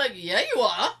 I was like, yeah, you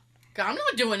are. I'm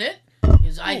not doing it. He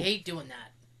goes, I hate doing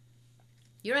that.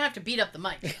 You don't have to beat up the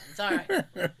mic. It's all right.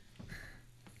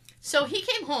 So he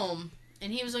came home,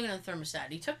 and he was looking at the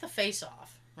thermostat. He took the face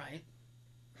off, right?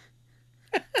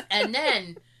 And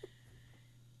then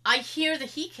I hear the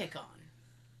heat kick on.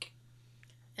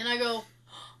 And I go,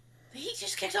 oh, the heat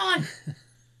just kicked on.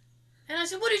 And I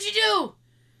said, what did you do?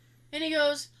 And he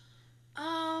goes,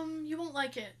 you won't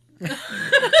like it. And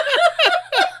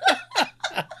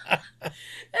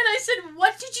I said,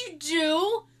 what did you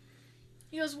do?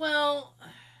 He goes, well,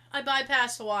 I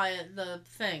bypassed the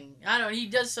thing. I don't know. He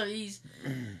does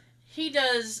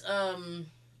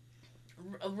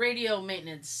radio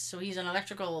maintenance. So he's of an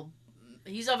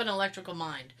electrical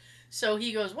mind. So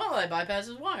he goes, well, I bypassed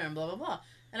his wire and blah, blah, blah.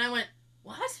 And I went,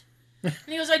 what? And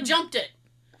he goes, I jumped it.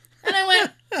 And I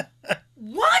went,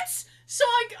 what? So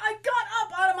I got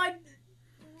up out of my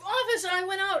office and I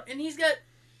went out and he's got,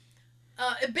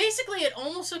 basically it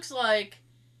almost looks like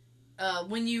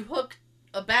when you hook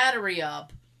a battery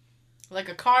up, like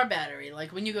a car battery,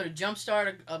 like when you go to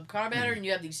jumpstart a car battery and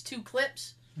you have these two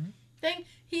clips thing,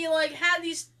 he like had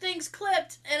these things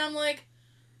clipped and I'm like,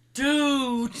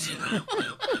 dude.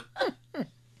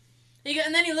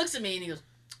 And then he looks at me and he goes,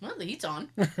 well, the heat's on.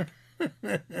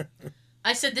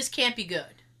 I said, this can't be good.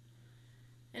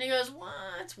 And he goes, well,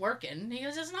 it's working. And he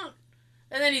goes, it's not.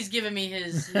 And then he's giving me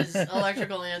his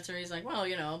electrical answer. He's like, well,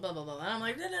 blah, blah, blah. And I'm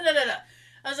like, da, da, da, da, da.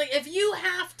 I was like, if you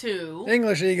have to...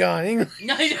 English, Egon, English.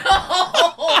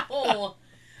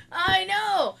 I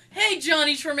know. Hey,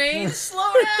 Johnny Tremaine,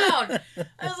 slow down.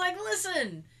 I was like,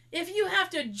 listen, if you have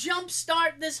to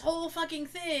jumpstart this whole fucking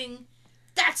thing,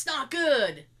 that's not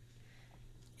good.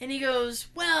 And he goes,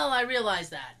 well, I realize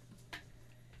that.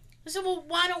 I said, well,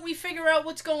 why don't we figure out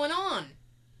what's going on?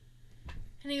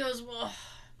 And he goes, well,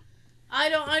 I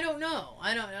don't know.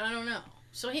 I don't know.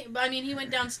 So he went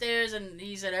downstairs and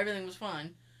he said everything was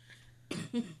fine.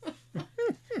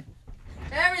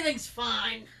 Everything's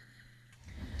fine.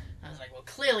 I was like, well,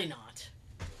 clearly not.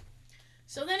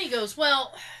 So then he goes,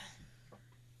 well,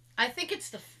 I think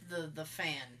it's the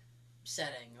fan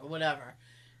setting or whatever.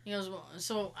 He goes, well,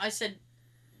 so I said,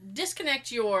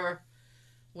 disconnect your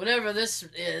whatever this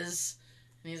is.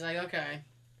 And he's like, okay.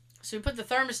 So we put the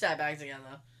thermostat back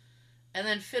together and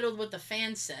then fiddled with the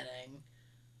fan setting,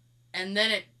 and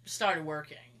then it started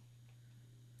working.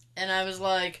 And I was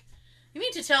like, you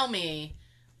mean to tell me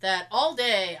that all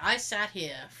day I sat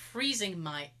here freezing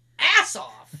my ass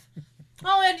off?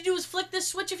 All I had to do was flick this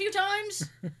switch a few times?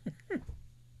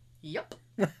 Yep.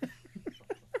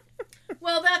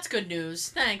 Well, that's good news.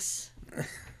 Thanks.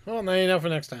 Well, now you know for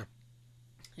next time.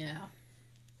 Yeah.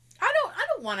 I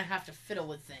don't want to have to fiddle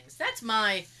with things. That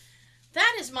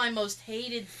is my most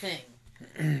hated thing.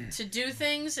 To do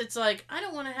things, it's like, I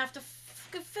don't want to have to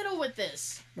fiddle with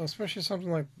this. Well, especially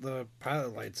something like the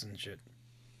pilot lights and shit.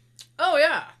 Oh,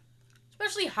 yeah.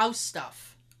 Especially house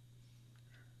stuff.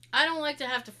 I don't like to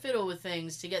have to fiddle with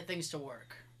things to get things to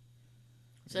work.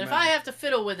 So if I have to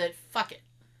fiddle with it, fuck it.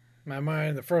 In my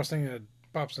mind, the first thing that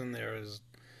pops in there is,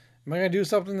 am I going to do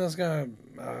something that's going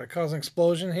to cause an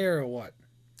explosion here or what?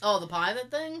 Oh, the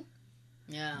pilot thing?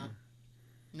 Yeah.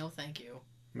 No, thank you.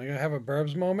 Am I going to have a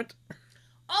Burbs moment?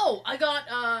 Oh, I got,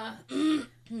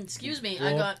 excuse me,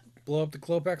 Blow up the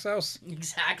Klopex house?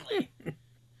 Exactly.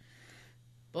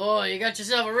 Boy, you got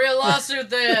yourself a real lawsuit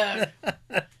there.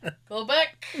 Go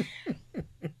back.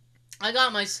 I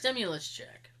got my stimulus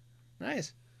check.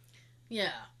 Nice.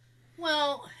 Yeah.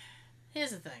 Well,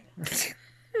 here's the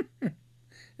thing.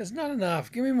 It's not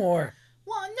enough. Give me more.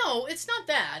 Well, no, it's not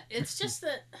that. It's just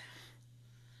that,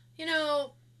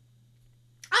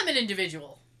 I'm an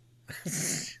individual.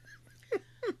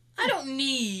 I don't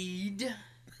need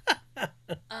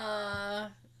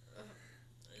the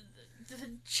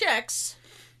checks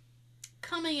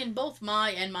coming in both my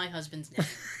and my husband's name.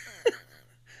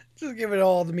 Just give it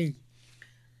all to me.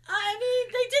 I mean,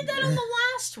 they did that on the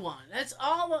last one. That's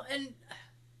all. And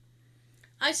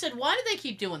I said, why do they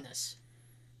keep doing this?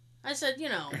 I said,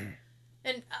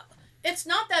 and it's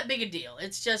not that big a deal.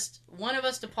 It's just one of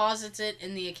us deposits it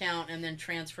in the account and then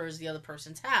transfers the other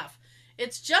person's half.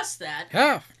 It's just that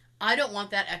Half. I don't want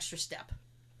that extra step.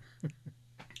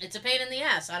 It's a pain in the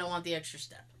ass. I don't want the extra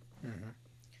step. Mm-hmm.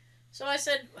 So I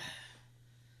said,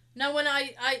 now when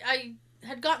I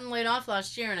had gotten laid off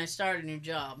last year and I started a new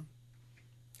job.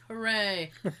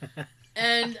 Hooray.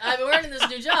 And I've been working this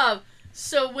new job.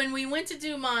 So when we went to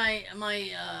do my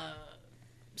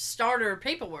starter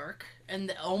paperwork,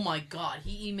 and oh my god,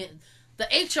 the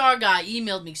HR guy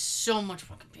emailed me so much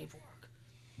fucking paperwork.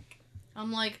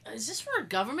 I'm like, is this for a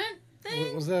government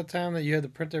thing? Was that time that you had to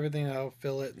print everything out,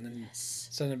 fill it, and then Yes.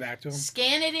 send it back to him?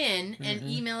 Scan it in and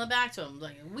email it back to him.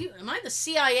 Like, am I the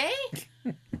CIA?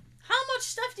 How much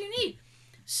stuff do you need?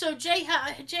 So Jay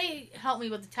helped me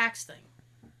with the tax thing.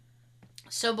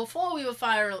 So before we were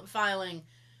filing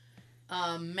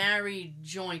married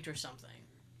joint or something.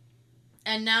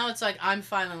 And now it's like I'm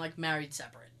filing like married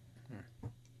separate.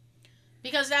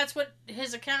 Because that's what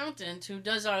his accountant who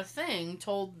does our thing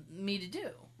told me to do.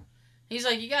 He's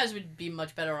like, you guys would be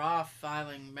much better off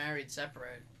filing married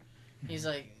separate. He's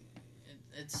like,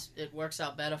 it works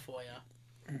out better for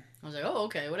you. I was like, oh,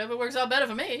 okay, whatever works out better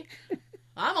for me.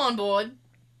 I'm on board.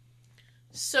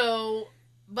 So,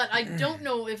 but I don't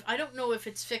know if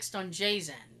it's fixed on Jay's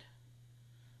end.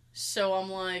 So I'm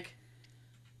like,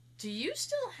 do you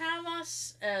still have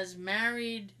us as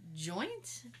married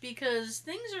joint? Because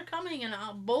things are coming in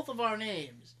both of our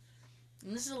names.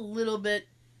 And this is a little bit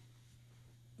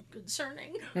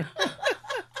concerning.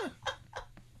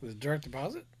 Was it direct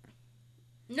deposit?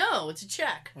 No, it's a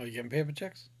check. Oh, you getting paper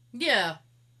checks? Yeah.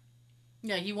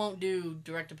 Yeah, he won't do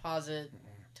direct deposit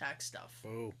tax stuff.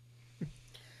 Oh.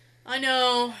 I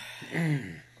know.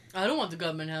 I don't want the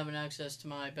government having access to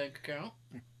my bank account.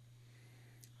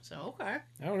 So, okay.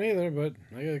 I don't either, but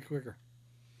I get it quicker.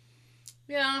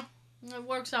 Yeah, it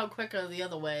works out quicker the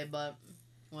other way, but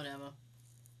whatever.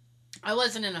 I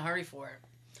wasn't in a hurry for it.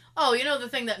 Oh, the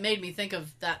thing that made me think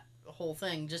of that whole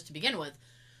thing, just to begin with,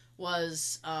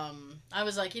 was I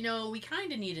was like, we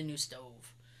kind of need a new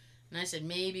stove. And I said,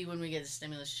 maybe when we get the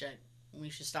stimulus check, we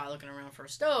should start looking around for a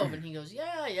stove. And he goes,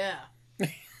 yeah.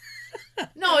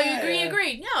 No, he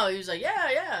agreed. No, he was like,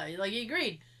 yeah. Like, he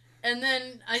agreed. And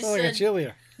then I Sound like a said,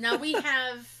 cheerleader. now we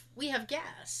have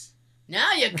gas.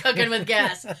 Now you're cooking with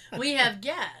gas. We have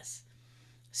gas.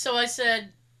 So I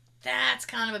said, that's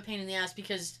kind of a pain in the ass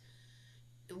because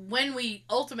when we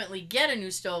ultimately get a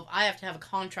new stove, I have to have a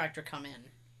contractor come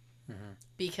in. Mhm.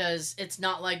 Because it's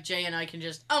not like Jay and I can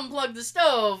just unplug the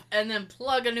stove and then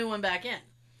plug a new one back in.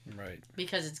 Right.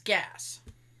 Because it's gas.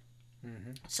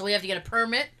 Mm-hmm. So we have to get a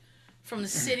permit from the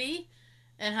city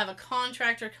and have a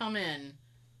contractor come in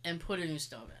and put a new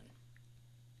stove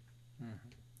in.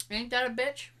 Mm-hmm. Ain't that a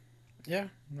bitch? Yeah,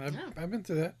 I've been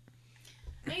through that.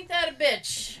 Ain't that a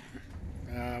bitch?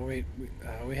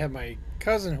 We had my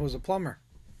cousin who was a plumber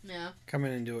Yeah. come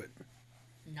in and do it.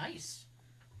 Nice.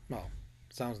 Well,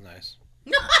 sounds nice.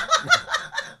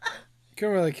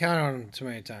 Couldn't really count on him too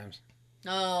many times.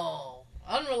 No.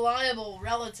 Unreliable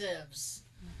relatives.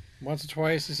 Once or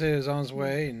twice he said he was on his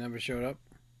way and never showed up.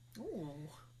 Ooh.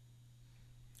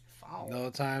 Foul.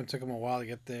 Another time took him a while to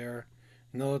get there.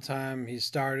 Another time he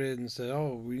started and said,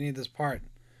 "Oh, we need this part."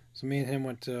 So me and him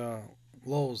went to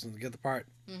Lowe's and get the part.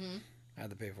 Mm-hmm. I had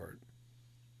to pay for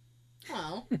it.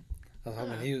 Well. I was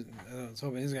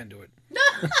hoping he was gonna do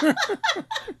it.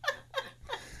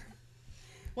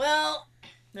 Well,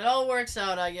 it all works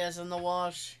out, I guess, in the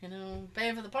wash. You know,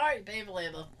 paying for the part, you pay for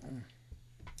labor.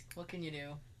 What can you do?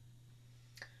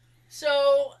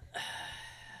 So,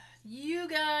 you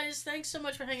guys, thanks so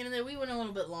much for hanging in there. We went a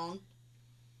little bit long.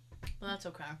 But that's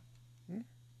okay.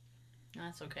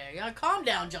 That's okay. Calm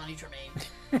down, Johnny Tremaine.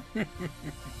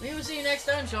 We will see you next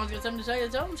time. Sean's got something to say.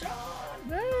 Tell him, Sean.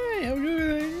 Hey, how are you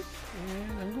doing?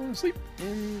 And I'm going to sleep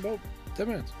in about 10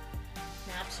 minutes.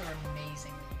 Naps are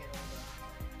amazing when you get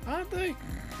older. Aren't they?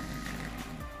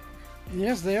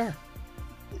 Yes, they are.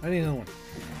 I need another one.